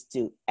is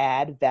to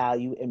add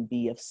value and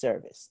be of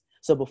service.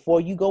 So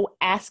before you go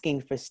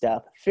asking for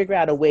stuff, figure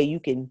out a way you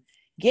can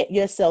get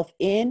yourself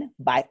in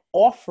by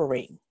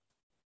offering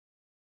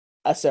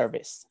a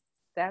service.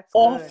 That's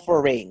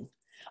offering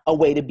a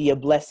way to be a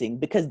blessing,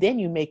 because then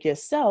you make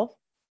yourself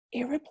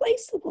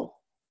irreplaceable.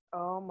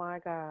 Oh my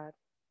God.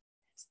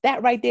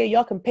 That right there,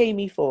 y'all can pay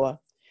me for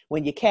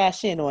when you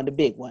cash in on the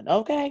big one.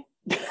 Okay.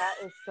 That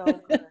is so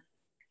good.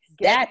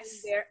 Get in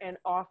there and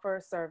offer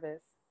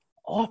service.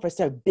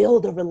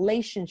 Build a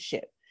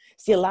relationship.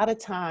 See, a lot of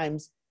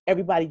times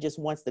everybody just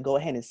wants to go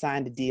ahead and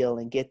sign the deal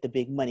and get the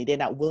big money. They're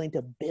not willing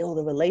to build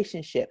a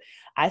relationship.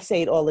 I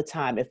say it all the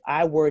time. If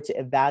I were to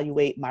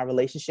evaluate my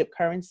relationship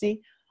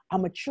currency,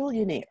 I'm a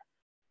trillionaire.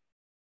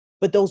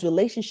 But those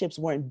relationships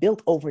weren't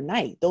built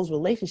overnight. Those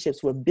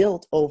relationships were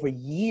built over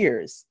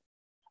years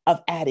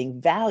of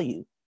adding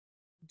value.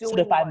 So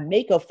if I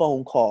make a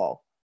phone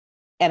call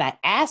and I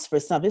ask for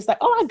something, it's like,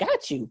 oh, I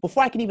got you,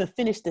 before I can even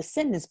finish the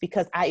sentence,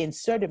 because I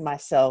inserted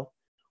myself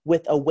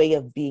with a way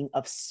of being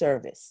of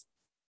service.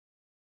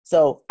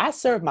 So I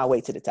serve my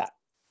way to the top.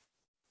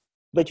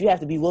 But you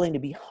have to be willing to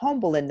be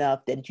humble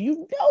enough that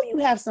you know you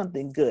have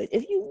something good.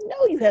 If you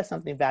know you have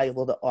something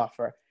valuable to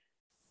offer,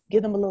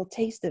 give them a little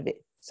taste of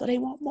it so they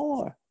want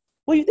more.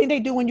 What do you think they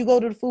do when you go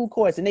to the food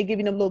courts and they give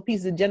you them little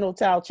pieces of General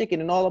Tso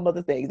chicken and all them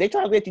other things? They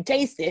try to let you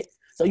taste it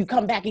so you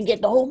come back and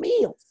get the whole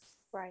meal.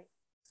 Right.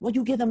 Well,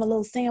 you give them a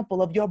little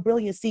sample of your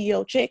brilliant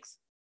CEO chicks.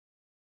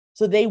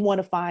 So they want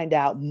to find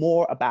out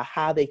more about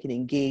how they can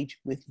engage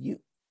with you.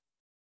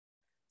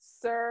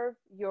 Serve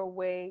your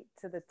way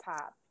to the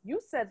top. You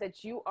said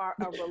that you are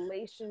a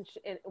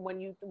relationship, and when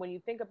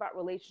you think about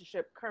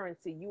relationship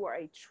currency, you are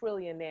a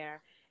trillionaire.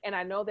 And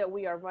I know that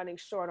we are running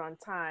short on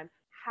time.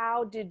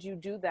 How did you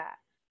do that?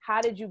 How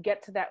did you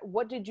get to that?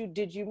 What did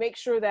you make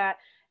sure that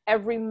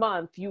every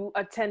month you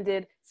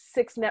attended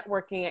 6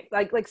 networking?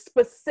 Like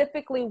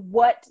specifically,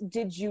 what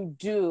did you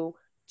do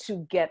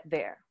to get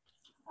there?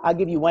 I'll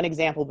give you one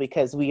example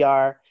because we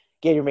are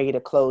getting ready to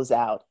close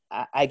out.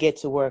 I get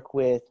to work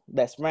with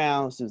Les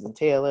Brown, Susan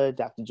Taylor,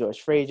 Dr.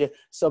 George Frazier,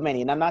 so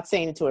many. And I'm not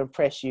saying it to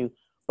impress you,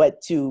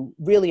 but to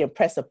really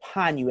impress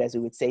upon you, as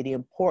we would say, the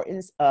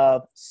importance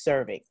of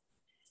serving.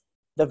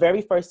 The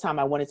very first time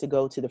I wanted to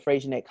go to the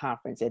FrazierNet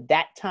conference, at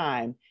that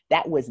time,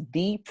 that was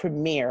the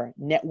premier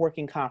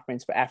networking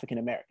conference for African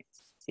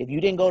Americans. If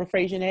you didn't go to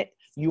FrazierNet,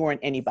 you weren't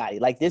anybody.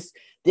 Like this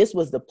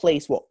was the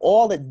place where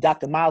all the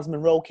Dr. Miles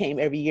Monroe came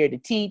every year to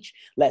teach.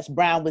 Les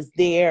Brown was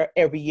there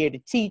every year to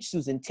teach.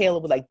 Susan Taylor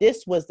was like,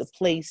 this was the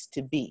place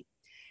to be.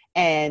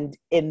 And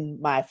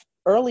in my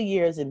early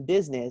years in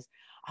business,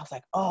 I was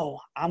like, oh,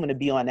 I'm going to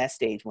be on that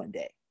stage one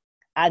day.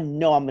 I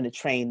know I'm going to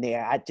train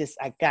there.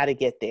 I got to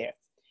get there.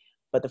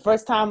 But the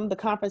first time the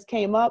conference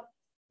came up,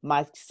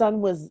 my son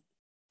was,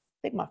 I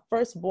think my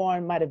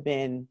firstborn might have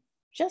been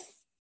just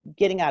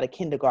getting out of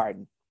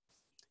kindergarten.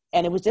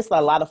 And it was just a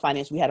lot of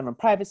financial. We had him in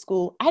private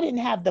school. I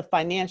didn't have the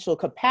financial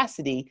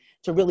capacity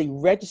to really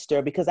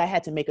register because I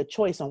had to make a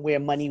choice on where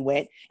money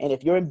went. And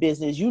if you're in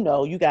business, you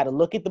know, you got to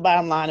look at the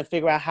bottom line and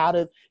figure out how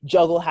to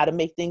juggle, how to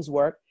make things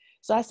work.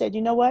 So I said,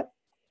 you know what?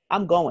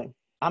 I'm going.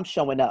 I'm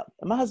showing up.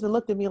 And my husband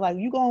looked at me like,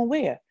 you going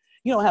where?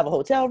 You don't have a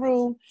hotel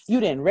room. You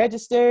didn't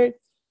register.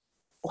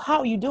 Well, how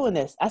are you doing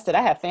this? I said,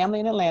 I have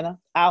family in Atlanta.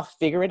 I'll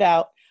figure it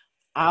out.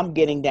 I'm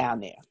getting down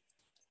there.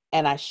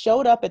 And I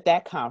showed up at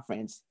that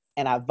conference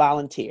and I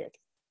volunteered.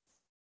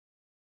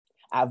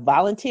 I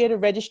volunteered a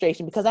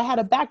registration because I had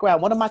a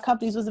background. One of my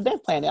companies was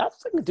event planning. I was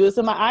going to do this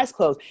with my eyes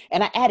closed.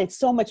 And I added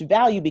so much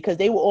value because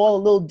they were all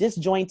a little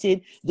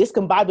disjointed,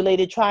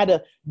 discombobulated, try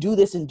to do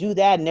this and do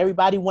that. And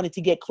everybody wanted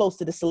to get close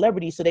to the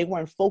celebrity. So they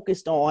weren't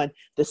focused on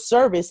the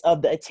service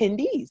of the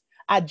attendees.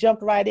 I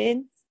jumped right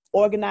in,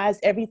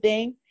 organized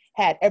everything,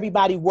 had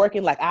everybody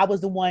working like I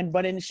was the one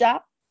running the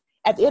shop.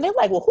 At the end, they were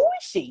like, well, who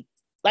is she?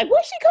 Like,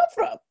 where'd she come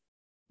from?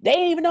 They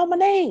didn't even know my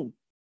name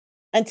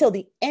until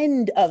the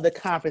end of the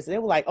conference. They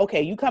were like,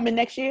 okay, you coming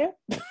next year?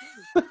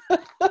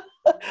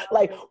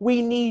 Like,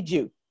 we need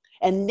you.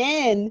 And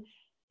then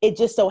it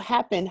just so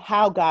happened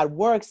how God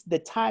works, the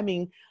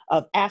timing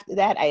of after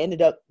that, I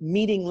ended up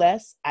meeting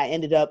Les. I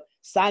ended up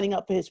signing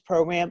up for his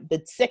program.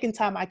 The second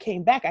time I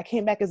came back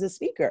as a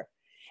speaker.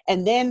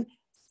 And then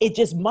it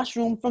just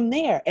mushroomed from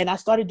there. And I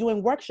started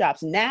doing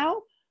workshops.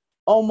 Now,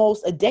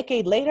 almost a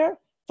decade later,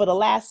 for the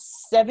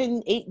last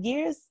 7, 8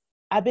 years,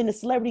 I've been a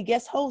celebrity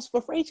guest host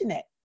for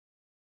FreeLancer.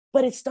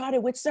 But it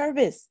started with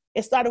service.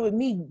 It started with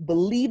me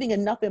believing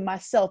enough in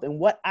myself and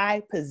what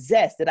I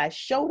possessed that I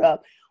showed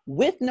up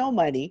with no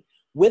money,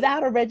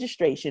 without a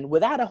registration,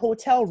 without a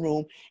hotel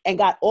room, and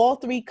got all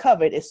 3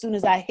 covered as soon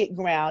as I hit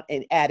ground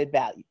and added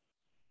value.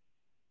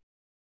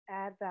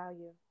 Add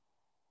value.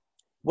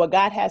 What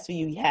God has for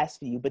you, he has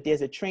for you. But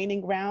there's a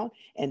training ground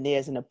and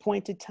there's an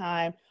appointed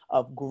time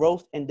of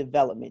growth and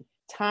development.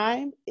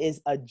 Time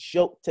is a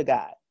joke to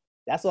God.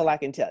 That's all I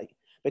can tell you.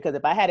 Because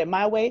if I had it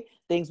my way,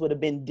 things would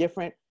have been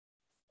different,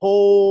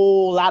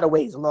 whole lot of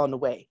ways along the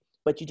way.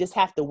 But you just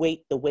have to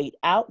wait the wait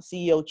out.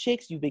 CEO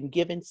chicks, you've been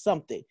given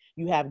something.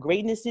 You have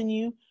greatness in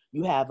you.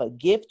 You have a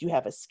gift. You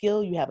have a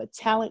skill. You have a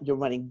talent. You're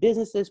running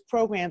businesses,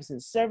 programs,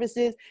 and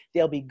services.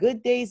 There'll be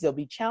good days. There'll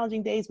be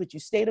challenging days, but you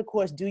stay the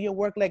course, do your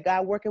work, let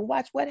God work, and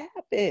watch what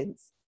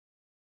happens.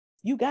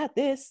 You got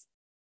this.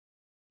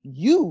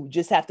 You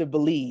just have to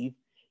believe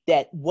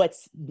that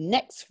what's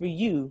next for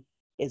you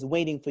is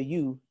waiting for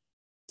you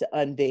to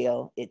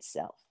unveil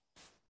itself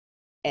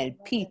and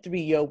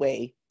P3 your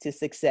way to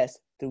success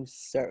through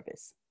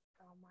service.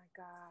 Oh my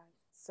God.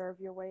 Serve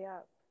your way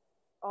up.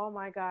 Oh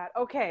my God.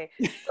 Okay.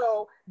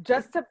 So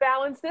just to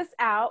balance this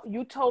out,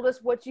 you told us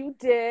what you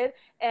did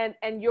and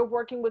you're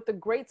working with the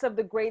greats of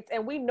the greats.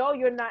 And we know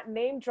you're not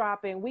name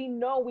dropping. We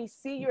know we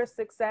see your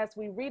success.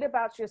 We read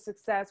about your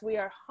success. We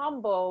are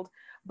humbled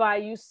by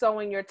you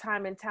sowing your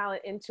time and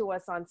talent into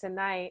us on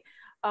tonight.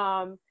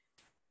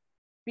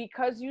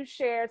 Because you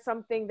shared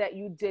something that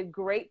you did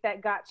great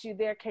that got you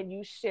there, can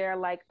you share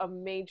like a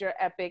major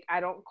epic, I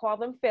don't call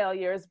them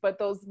failures, but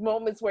those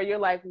moments where you're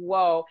like,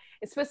 whoa,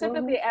 and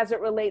specifically as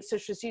it relates to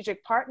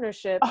strategic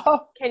partnerships,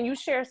 can you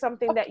share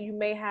something that you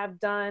may have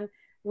done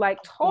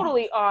like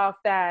totally off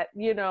that,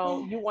 you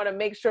know, you want to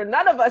make sure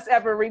none of us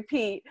ever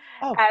repeat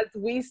as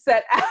we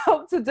set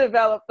out to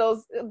develop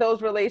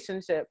those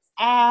relationships?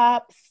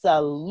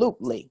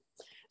 Absolutely.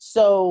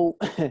 So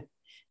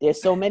there's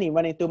so many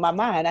running through my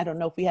mind. I don't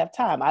know if we have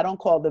time. I don't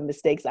call them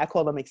mistakes. I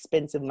call them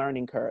expensive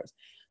learning curves.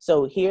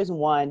 So here's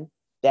one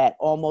that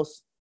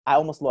I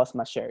almost lost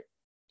my shirt.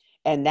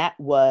 And that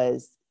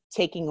was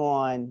taking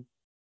on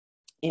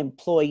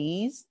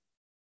employees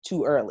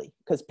too early,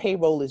 because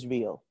payroll is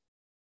real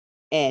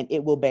and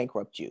it will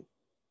bankrupt you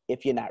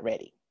if you're not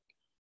ready.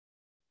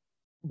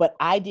 But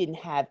I didn't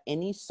have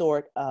any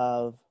sort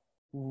of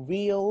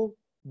real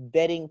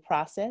vetting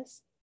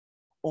process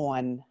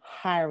on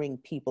hiring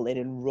people and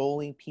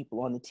enrolling people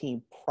on the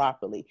team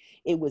properly.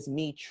 It was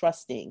me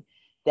trusting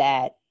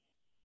that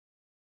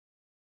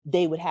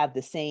they would have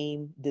the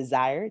same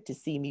desire to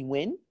see me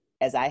win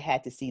as I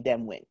had to see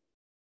them win.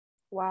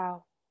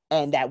 Wow.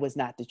 And that was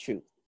not the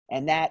truth.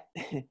 And that,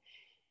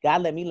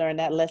 God let me learn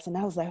that lesson.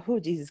 I was like, oh,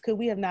 Jesus, could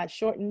we have not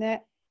shortened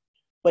that?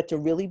 But to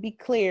really be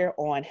clear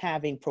on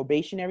having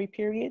probationary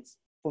periods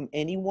from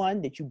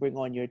anyone that you bring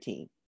on your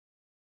team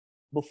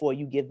before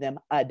you give them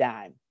a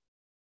dime.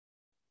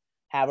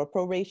 Have a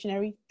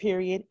probationary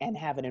period and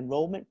have an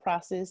enrollment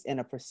process and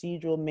a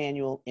procedural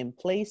manual in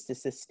place to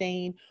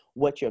sustain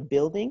what you're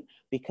building,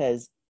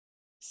 because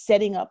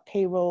setting up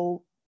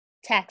payroll,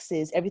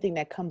 taxes, everything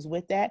that comes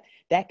with that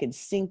can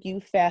sink you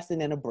faster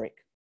than a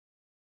brick.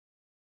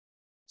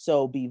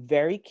 So be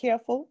very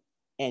careful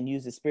and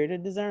use the spirit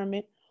of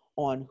discernment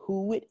on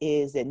who it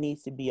is that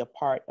needs to be a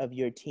part of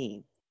your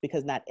team,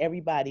 because not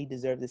everybody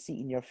deserves a seat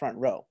in your front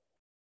row.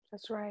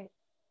 That's right.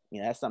 You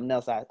know, that's something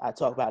else I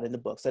talk about in the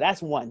book. So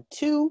that's 1.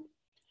 2,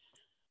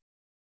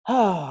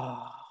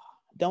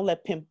 don't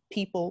let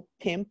people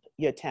pimp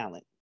your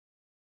talent.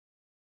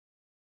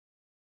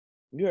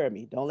 You heard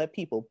me. Don't let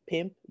people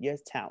pimp your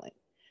talent.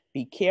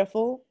 Be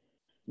careful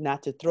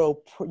not to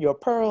throw your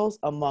pearls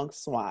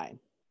amongst swine.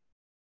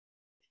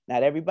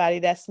 Not everybody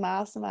that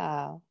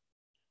smile,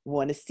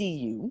 want to see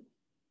you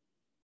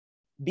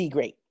be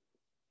great.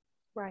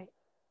 Right.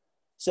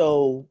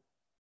 So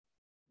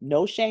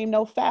no shame,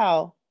 no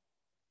foul.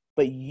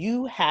 But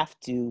you have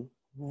to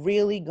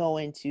really go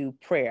into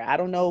prayer. I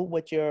don't know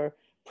what your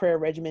prayer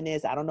regimen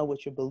is. I don't know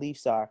what your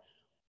beliefs are.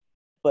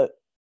 But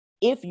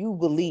if you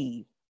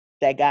believe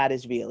that God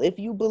is real, if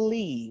you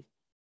believe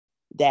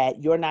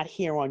that you're not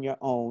here on your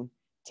own,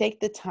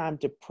 take the time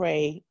to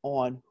pray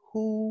on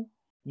who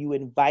you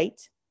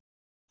invite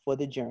for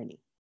the journey.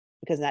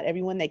 Because not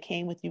everyone that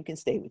came with you can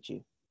stay with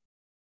you.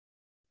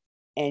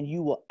 And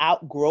you will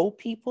outgrow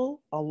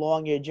people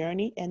along your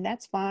journey, and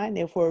that's fine.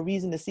 They're for a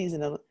reason, a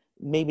season,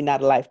 maybe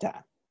not a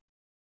lifetime.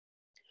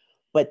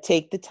 But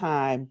take the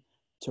time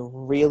to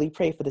really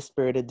pray for the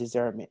spirit of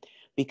discernment,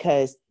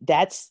 because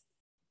that's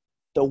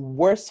the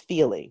worst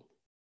feeling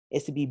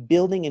is to be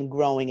building and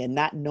growing and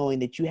not knowing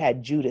that you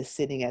had Judas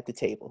sitting at the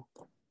table,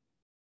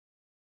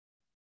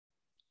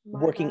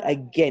 working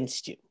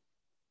against you.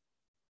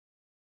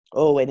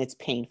 Oh, and it's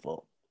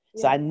painful.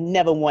 So I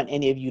never want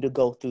any of you to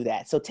go through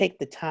that. So take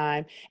the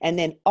time, and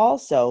then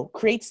also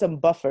create some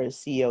buffers,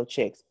 CEO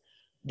chicks.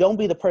 Don't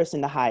be the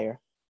person to hire.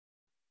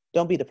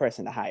 Don't be the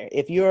person to hire.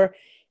 If you're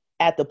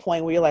at the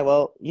point where you're like,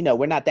 well, you know,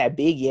 we're not that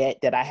big yet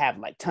that I have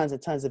like tons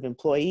and tons of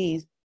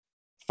employees,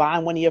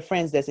 find one of your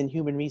friends that's in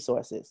human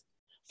resources.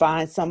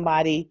 Find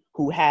somebody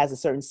who has a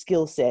certain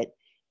skill set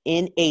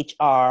in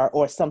HR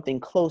or something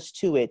close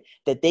to it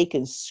that they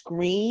can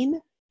screen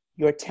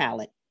your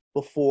talent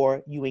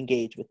before you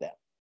engage with them.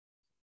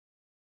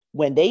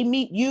 When they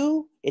meet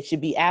you, it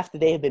should be after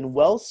they have been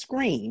well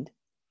screened,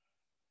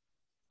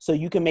 so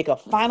you can make a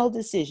final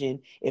decision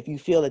if you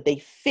feel that they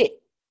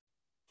fit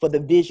for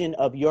the vision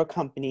of your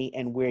company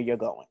and where you're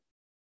going.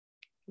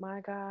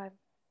 My God.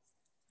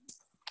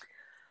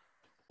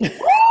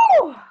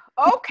 Woo!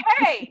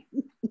 Okay.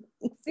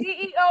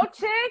 CEO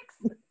chicks,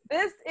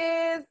 this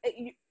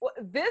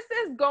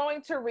is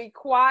going to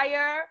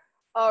require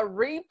a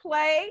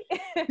replay.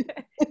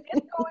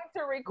 It's going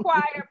to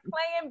require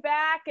playing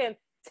back and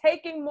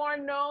taking more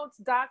notes.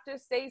 Dr.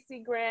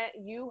 Stacie Grant,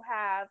 you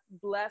have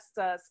blessed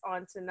us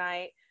on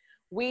tonight.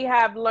 We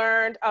have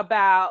learned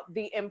about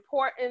the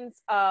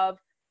importance of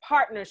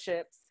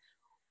partnerships.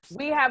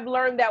 We have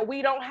learned that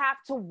we don't have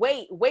to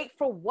wait. Wait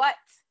for what,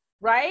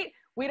 right?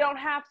 We don't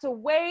have to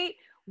wait.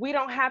 We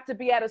don't have to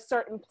be at a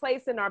certain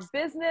place in our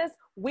business.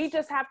 We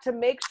just have to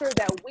make sure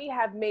that we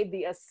have made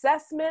the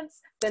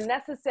assessments, the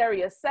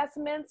necessary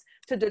assessments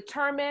to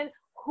determine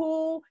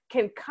who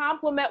can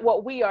complement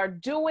what we are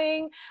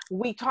doing.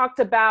 We talked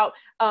about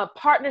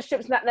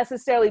partnerships not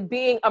necessarily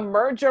being a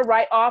merger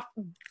right off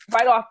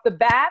the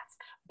bat,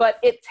 but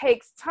it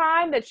takes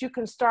time that you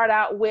can start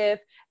out with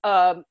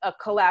a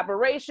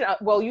collaboration.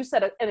 Well, you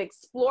said an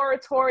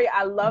exploratory,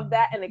 I love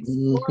that, an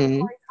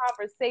exploratory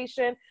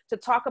conversation to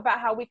talk about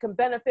how we can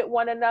benefit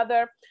one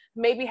another,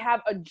 maybe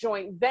have a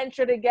joint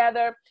venture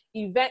together,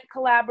 event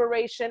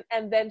collaboration,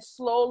 and then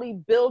slowly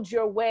build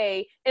your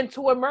way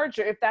into a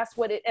merger if that's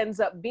what it ends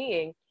up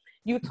being.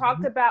 You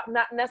talked about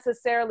not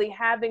necessarily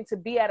having to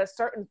be at a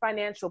certain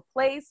financial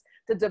place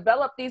to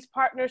develop these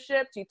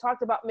partnerships. You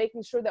talked about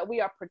making sure that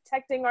we are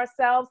protecting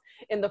ourselves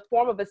in the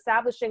form of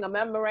establishing a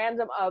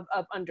memorandum of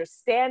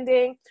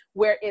understanding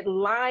where it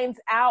lines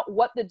out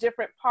what the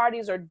different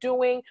parties are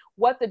doing,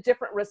 what the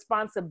different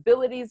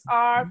responsibilities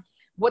are,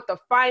 what the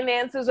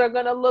finances are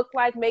going to look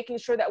like, making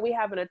sure that we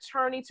have an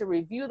attorney to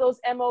review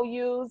those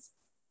MOUs,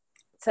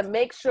 to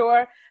make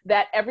sure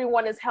that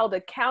everyone is held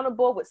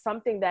accountable with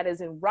something that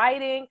is in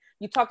writing.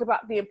 You talked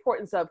about the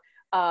importance of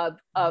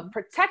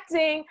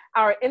protecting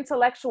our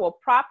intellectual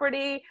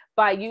property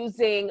by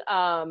using,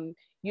 I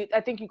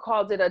think you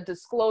called it a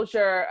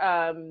disclosure,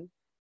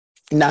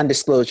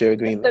 non-disclosure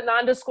agreement. The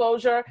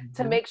non-disclosure,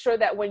 to make sure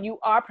that when you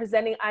are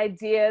presenting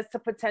ideas to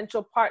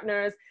potential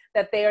partners,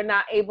 that they are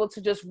not able to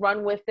just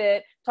run with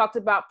it. Talked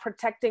about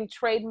protecting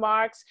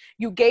trademarks.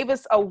 You gave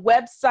us a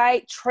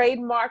website,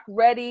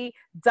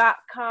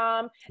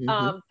 trademarkready.com,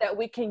 that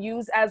we can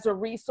use as a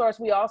resource.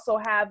 We also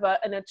have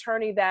an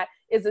attorney that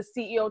is a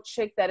CEO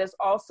chick that is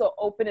also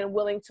open and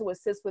willing to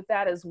assist with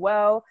that as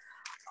well.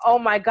 Oh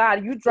my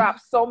God, you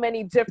dropped so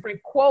many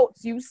different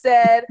quotes. You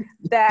said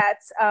that,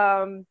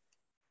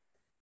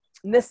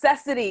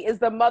 necessity is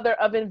the mother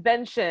of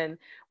invention.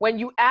 When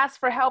you ask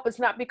for help, it's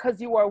not because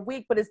you are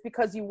weak, but it's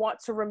because you want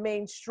to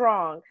remain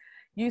strong.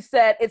 You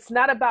said it's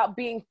not about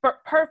being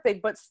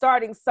perfect, but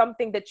starting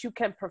something that you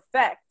can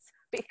perfect.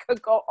 It could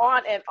go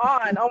on and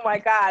on. Oh my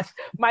gosh,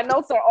 my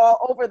notes are all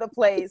over the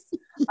place.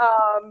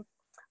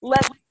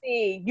 Let's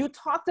see. You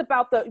talked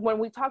about when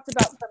we talked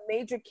about the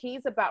major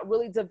keys about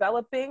really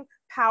developing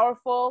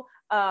powerful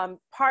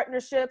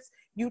partnerships.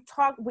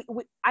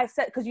 I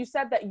said, because you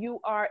said that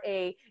you are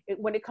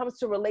when it comes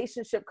to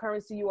relationship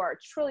currency, you are a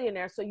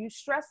trillionaire. So you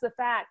stress the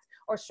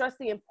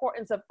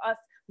importance of us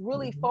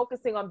really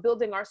focusing on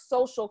building our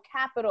social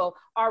capital,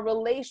 our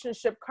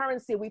relationship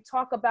currency. We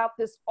talk about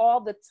this all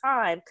the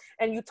time.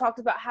 And you talked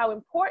about how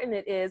important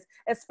it is,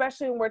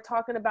 especially when we're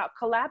talking about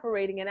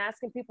collaborating and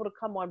asking people to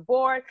come on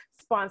board,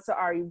 sponsor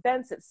our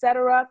events,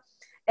 etc.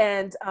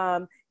 And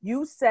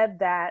you said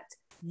that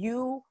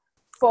you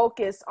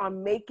focus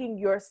on making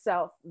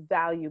yourself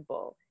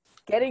valuable,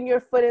 getting your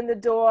foot in the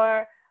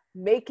door,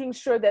 making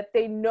sure that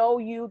they know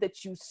you,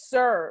 that you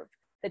serve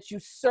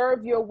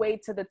your way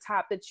to the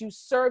top, that you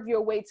serve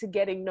your way to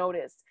getting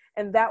noticed.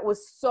 And that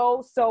was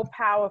so, so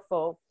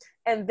powerful.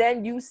 And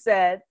then you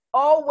said,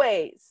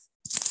 always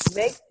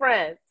make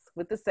friends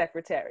with the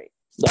secretary.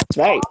 That's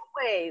right.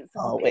 Always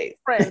make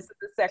friends with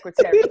the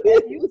secretary.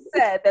 And you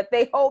said that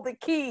they hold the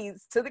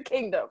keys to the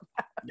kingdom.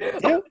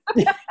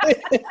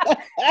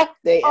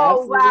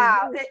 Oh,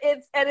 wow.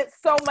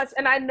 It's so much.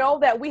 And I know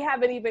that we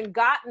haven't even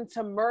gotten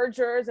to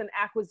mergers and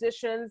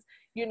acquisitions.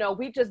 You know,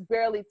 we just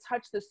barely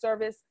touched the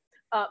surface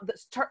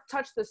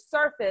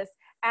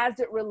as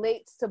it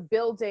relates to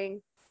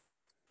building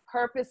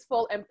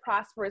purposeful and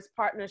prosperous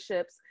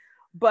partnerships.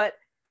 But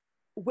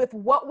with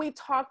what we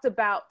talked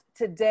about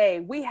today,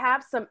 we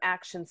have some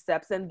action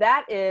steps, and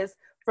that is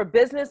for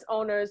business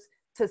owners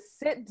to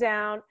sit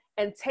down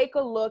and take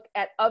a look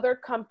at other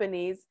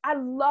companies. I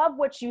love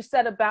what you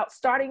said about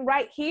starting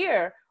right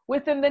here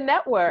within the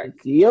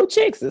network. CEO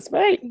Chicks, that's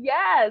right.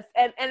 Yes,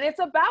 and it's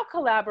about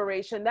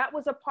collaboration. That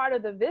was a part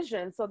of the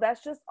vision, so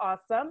that's just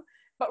awesome.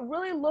 But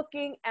really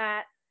looking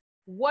at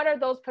what are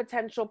those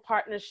potential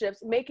partnerships,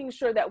 making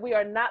sure that we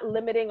are not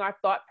limiting our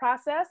thought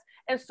process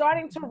and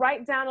starting to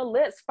write down a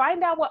list.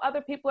 Find out what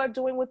other people are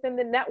doing within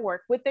the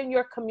network, within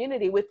your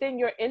community, within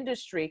your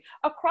industry,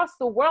 across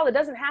the world. It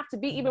doesn't have to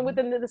be even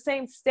within the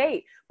same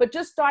state, but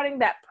just starting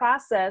that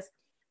process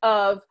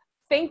of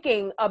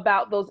thinking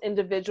about those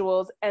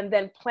individuals and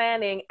then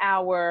planning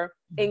our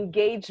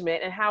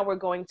engagement and how we're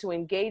going to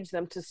engage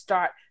them to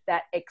start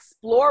that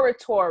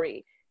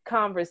exploratory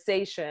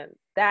conversation.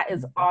 That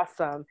is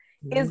awesome.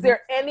 Is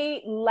there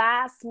any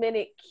last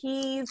minute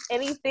keys,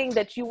 anything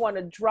that you want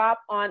to drop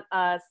on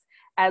us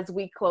as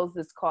we close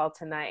this call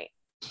tonight?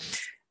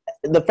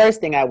 The first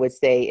thing I would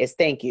say is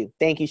thank you.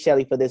 Thank you,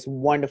 Schellie, for this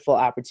wonderful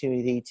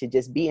opportunity to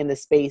just be in the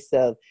space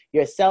of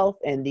yourself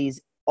and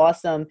these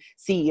awesome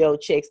CEO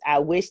chicks. I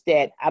wish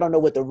that, I don't know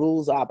what the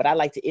rules are, but I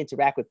like to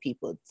interact with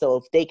people. So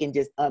if they can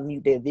just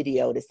unmute their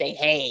video to say,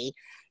 hey,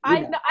 I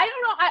don't know.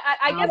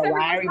 I guess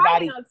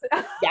everybody's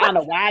I don't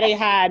know why they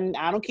hiding.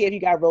 I don't care if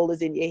you got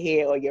rollers in your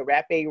hair or your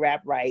rap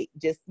right.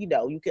 Just, you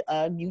can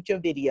unmute your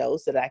video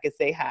so that I can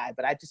say hi.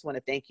 But I just want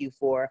to thank you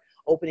for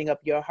opening up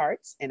your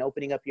hearts and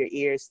opening up your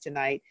ears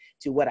tonight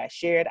to what I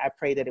shared. I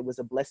pray that it was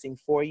a blessing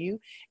for you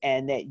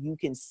and that you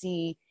can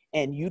see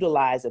and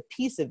utilize a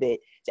piece of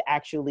it to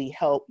actually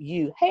help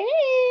you,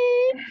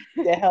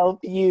 to help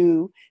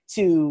you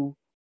to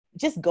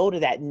just go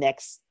to that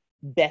next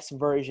best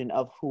version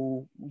of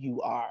who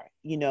you are.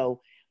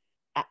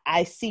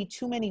 I see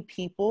too many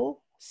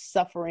people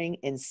suffering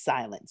in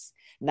silence,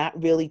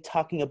 not really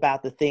talking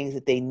about the things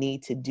that they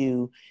need to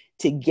do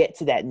to get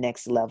to that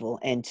next level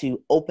and to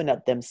open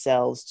up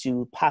themselves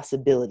to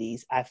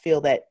possibilities. I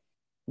feel that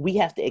we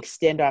have to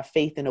extend our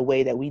faith in a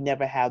way that we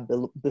never have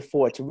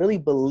before, to really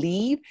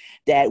believe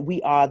that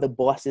we are the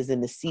bosses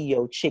and the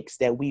CEO chicks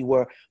that we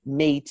were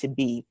made to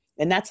be,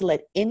 and not to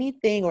let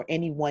anything or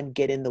anyone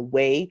get in the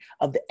way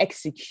of the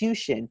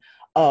execution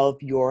of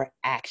your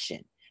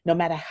action. No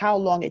matter how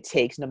long it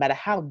takes, no matter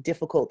how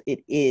difficult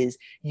it is,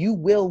 you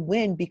will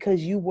win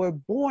because you were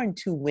born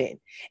to win.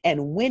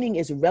 And winning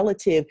is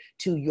relative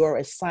to your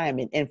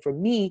assignment. And for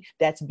me,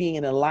 that's being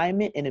in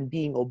alignment and in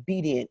being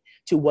obedient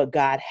to what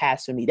God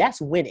has for me. That's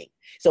winning.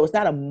 So it's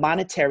not a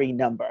monetary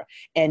number.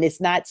 And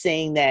it's not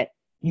saying that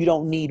you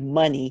don't need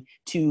money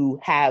to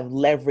have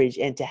leverage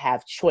and to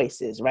have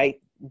choices, right?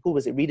 Who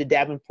was it? Rita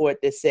Davenport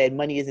that said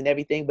money isn't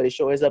everything, but it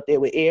sure is up there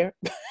with air.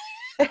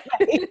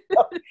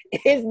 So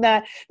it's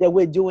not that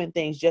we're doing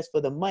things just for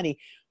the money.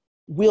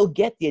 We'll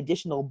get the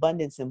additional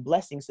abundance and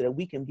blessings so that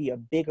we can be a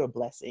bigger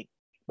blessing.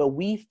 But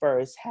we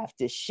first have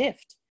to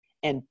shift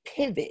and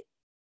pivot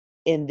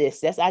in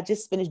this. I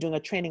just finished doing a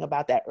training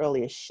about that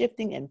earlier,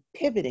 shifting and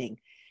pivoting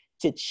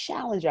to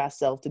challenge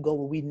ourselves to go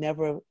where we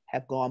never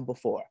have gone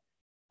before.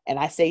 And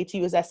I say to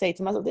you, as I say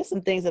to myself, there's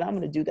some things that I'm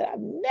going to do that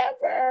I've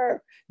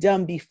never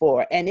done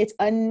before. And it's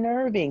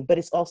unnerving, but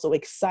it's also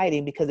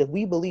exciting, because if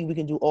we believe we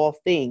can do all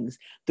things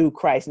through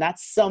Christ, not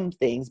some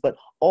things, but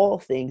all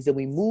things, then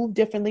we move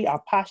differently,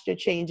 our posture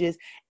changes,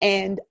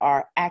 and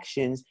our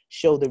actions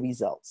show the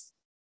results.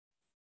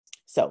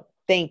 So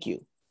thank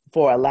you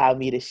for allowing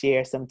me to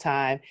share some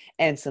time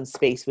and some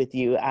space with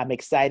you. I'm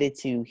excited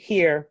to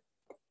hear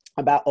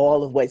about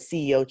all of what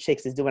CEO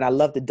Chicks is doing. I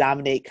love the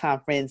Dominate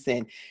conference,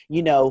 and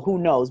who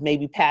knows,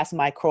 maybe pass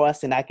my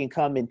cross and I can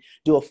come and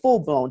do a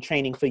full-blown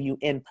training for you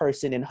in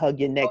person and hug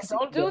your neck. Oh,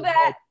 don't do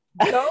that.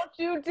 Don't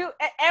you do,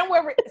 and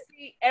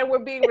we're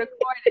being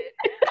recorded.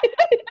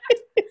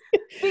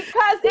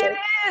 Because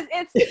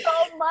it's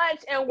so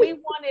much, and we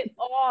want it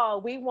all.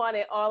 We want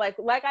it all.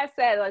 Like I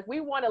said, we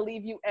want to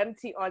leave you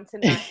empty on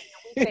tonight.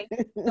 And we thank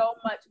you so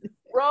much.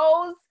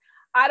 Rose,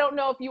 I don't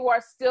know if you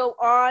are still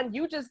on.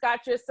 You just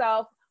got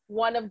yourself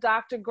one of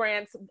Dr.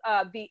 Grant's,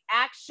 the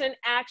action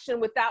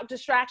without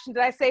distraction.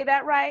 Did I say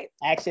that right?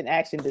 Action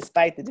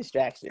despite the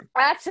distraction.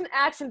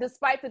 Action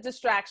despite the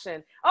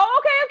distraction.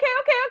 Oh, okay.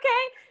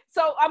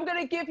 So I'm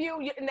going to give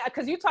you,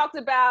 because you talked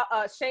about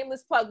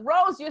shameless plug.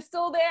 Rose, you're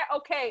still there?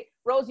 Okay.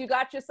 Rose, you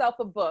got yourself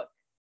a book.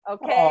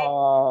 Okay.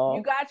 Aww.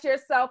 You got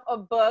yourself a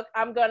book.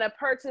 I'm going to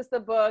purchase the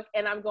book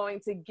and I'm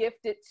going to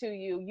gift it to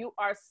you. You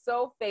are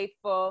so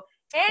faithful.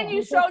 And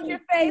you showed your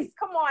face.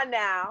 Come on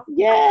now.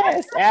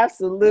 Yes,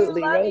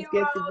 absolutely. Rose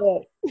gets the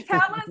book.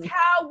 Tell us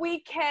how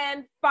we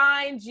can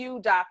find you,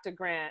 Dr.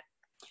 Grant.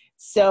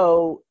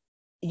 So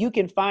you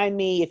can find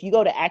me if you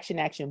go to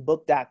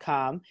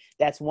actionbook.com.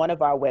 That's one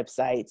of our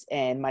websites,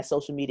 and my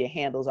social media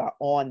handles are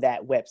on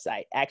that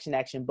website,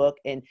 Action Book.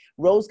 And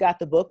Rose got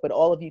the book, but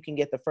all of you can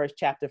get the first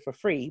chapter for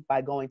free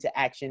by going to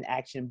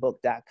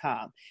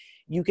actionbook.com.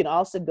 You can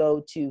also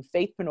go to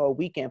Faithpreneur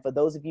Weekend for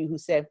those of you who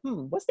said,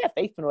 what's that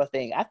Faithpreneur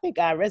thing? I think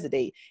I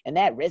resonate, and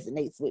that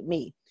resonates with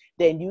me.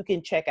 Then you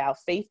can check out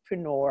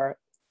Faithpreneur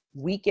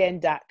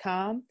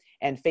weekend.com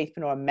and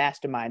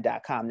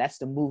faithpreneurmastermind.com. That's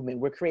the movement.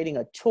 We're creating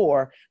a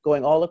tour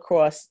going all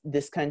across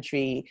this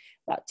country,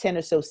 about 10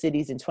 or so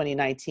cities in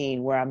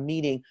 2019, where I'm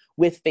meeting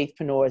with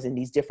faithpreneurs in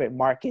these different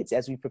markets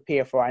as we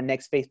prepare for our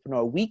next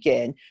Faithpreneur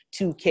Weekend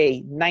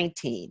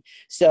 2K19.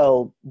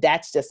 So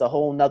that's just a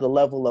whole nother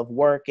level of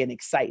work and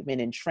excitement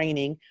and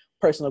training,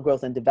 personal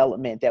growth and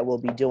development that we'll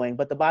be doing.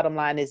 But the bottom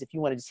line is, if you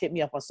want to just hit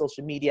me up on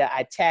social media,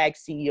 I tag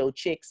CEO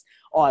Chicks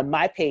on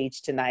my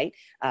page tonight.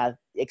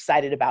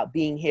 Excited about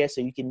being here,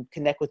 so you can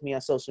connect with me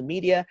on social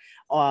media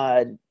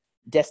on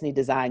Destiny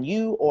Design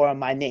U or on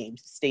my name,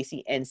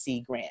 Stacie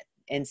NC Grant.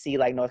 NC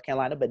like North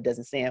Carolina, but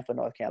doesn't stand for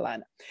North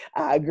Carolina.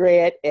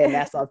 Grant, and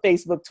that's on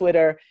Facebook,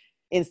 Twitter,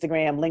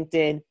 Instagram,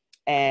 LinkedIn.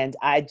 And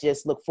I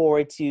just look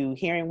forward to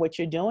hearing what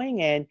you're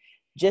doing, and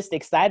just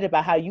excited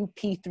about how you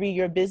P3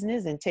 your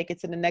business and take it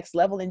to the next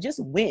level and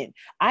just win.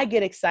 I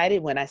get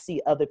excited when I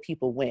see other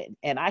people win,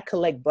 and I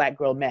collect Black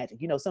Girl Magic.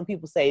 You know, some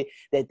people say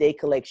that they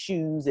collect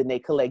shoes and they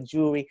collect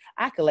jewelry.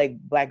 I collect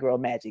Black Girl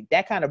Magic.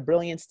 That kind of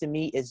brilliance to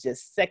me is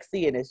just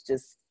sexy, and it's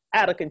just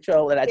out of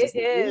control, and I just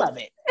love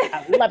it.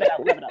 I love it. I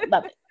love it. I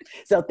love it.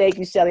 So thank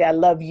you, Schellie. I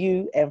love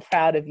you and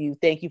proud of you.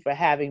 Thank you for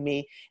having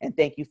me, and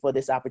thank you for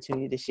this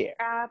opportunity to share.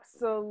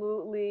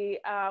 Absolutely.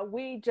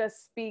 We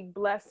just speak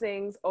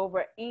blessings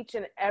over each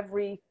and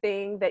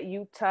everything that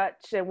you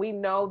touch, and we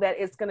know that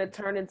it's going to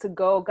turn into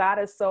gold. God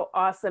is so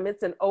awesome.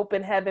 It's an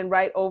open heaven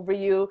right over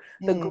you.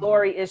 The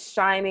glory is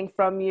shining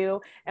from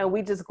you, and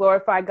we just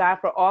glorify God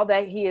for all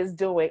that he is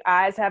doing.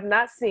 Eyes have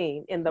not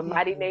seen, in the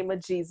mighty name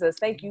of Jesus.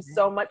 Thank you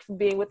so much for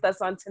being with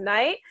us on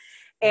tonight.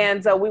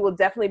 And we will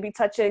definitely be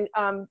touching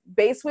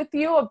base with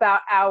you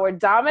about our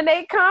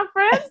Dominate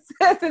conference,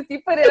 since you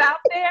put it out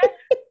there.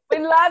 We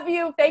love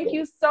you. Thank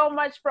you so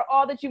much for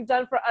all that you've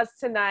done for us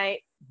tonight.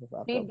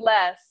 Be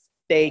blessed.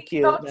 Thank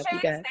you. So,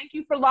 Chicks, thank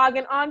you for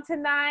logging on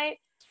tonight.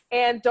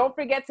 And don't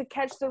forget to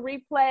catch the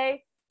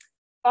replay.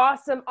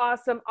 Awesome,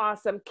 awesome,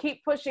 awesome.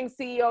 Keep pushing,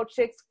 CEO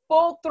Chicks.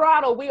 Full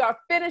throttle. We are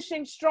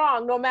finishing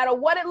strong, no matter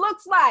what it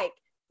looks like.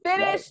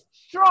 Finish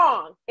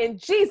strong in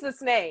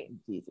Jesus'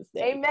 name. In Jesus'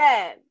 name.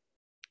 Amen.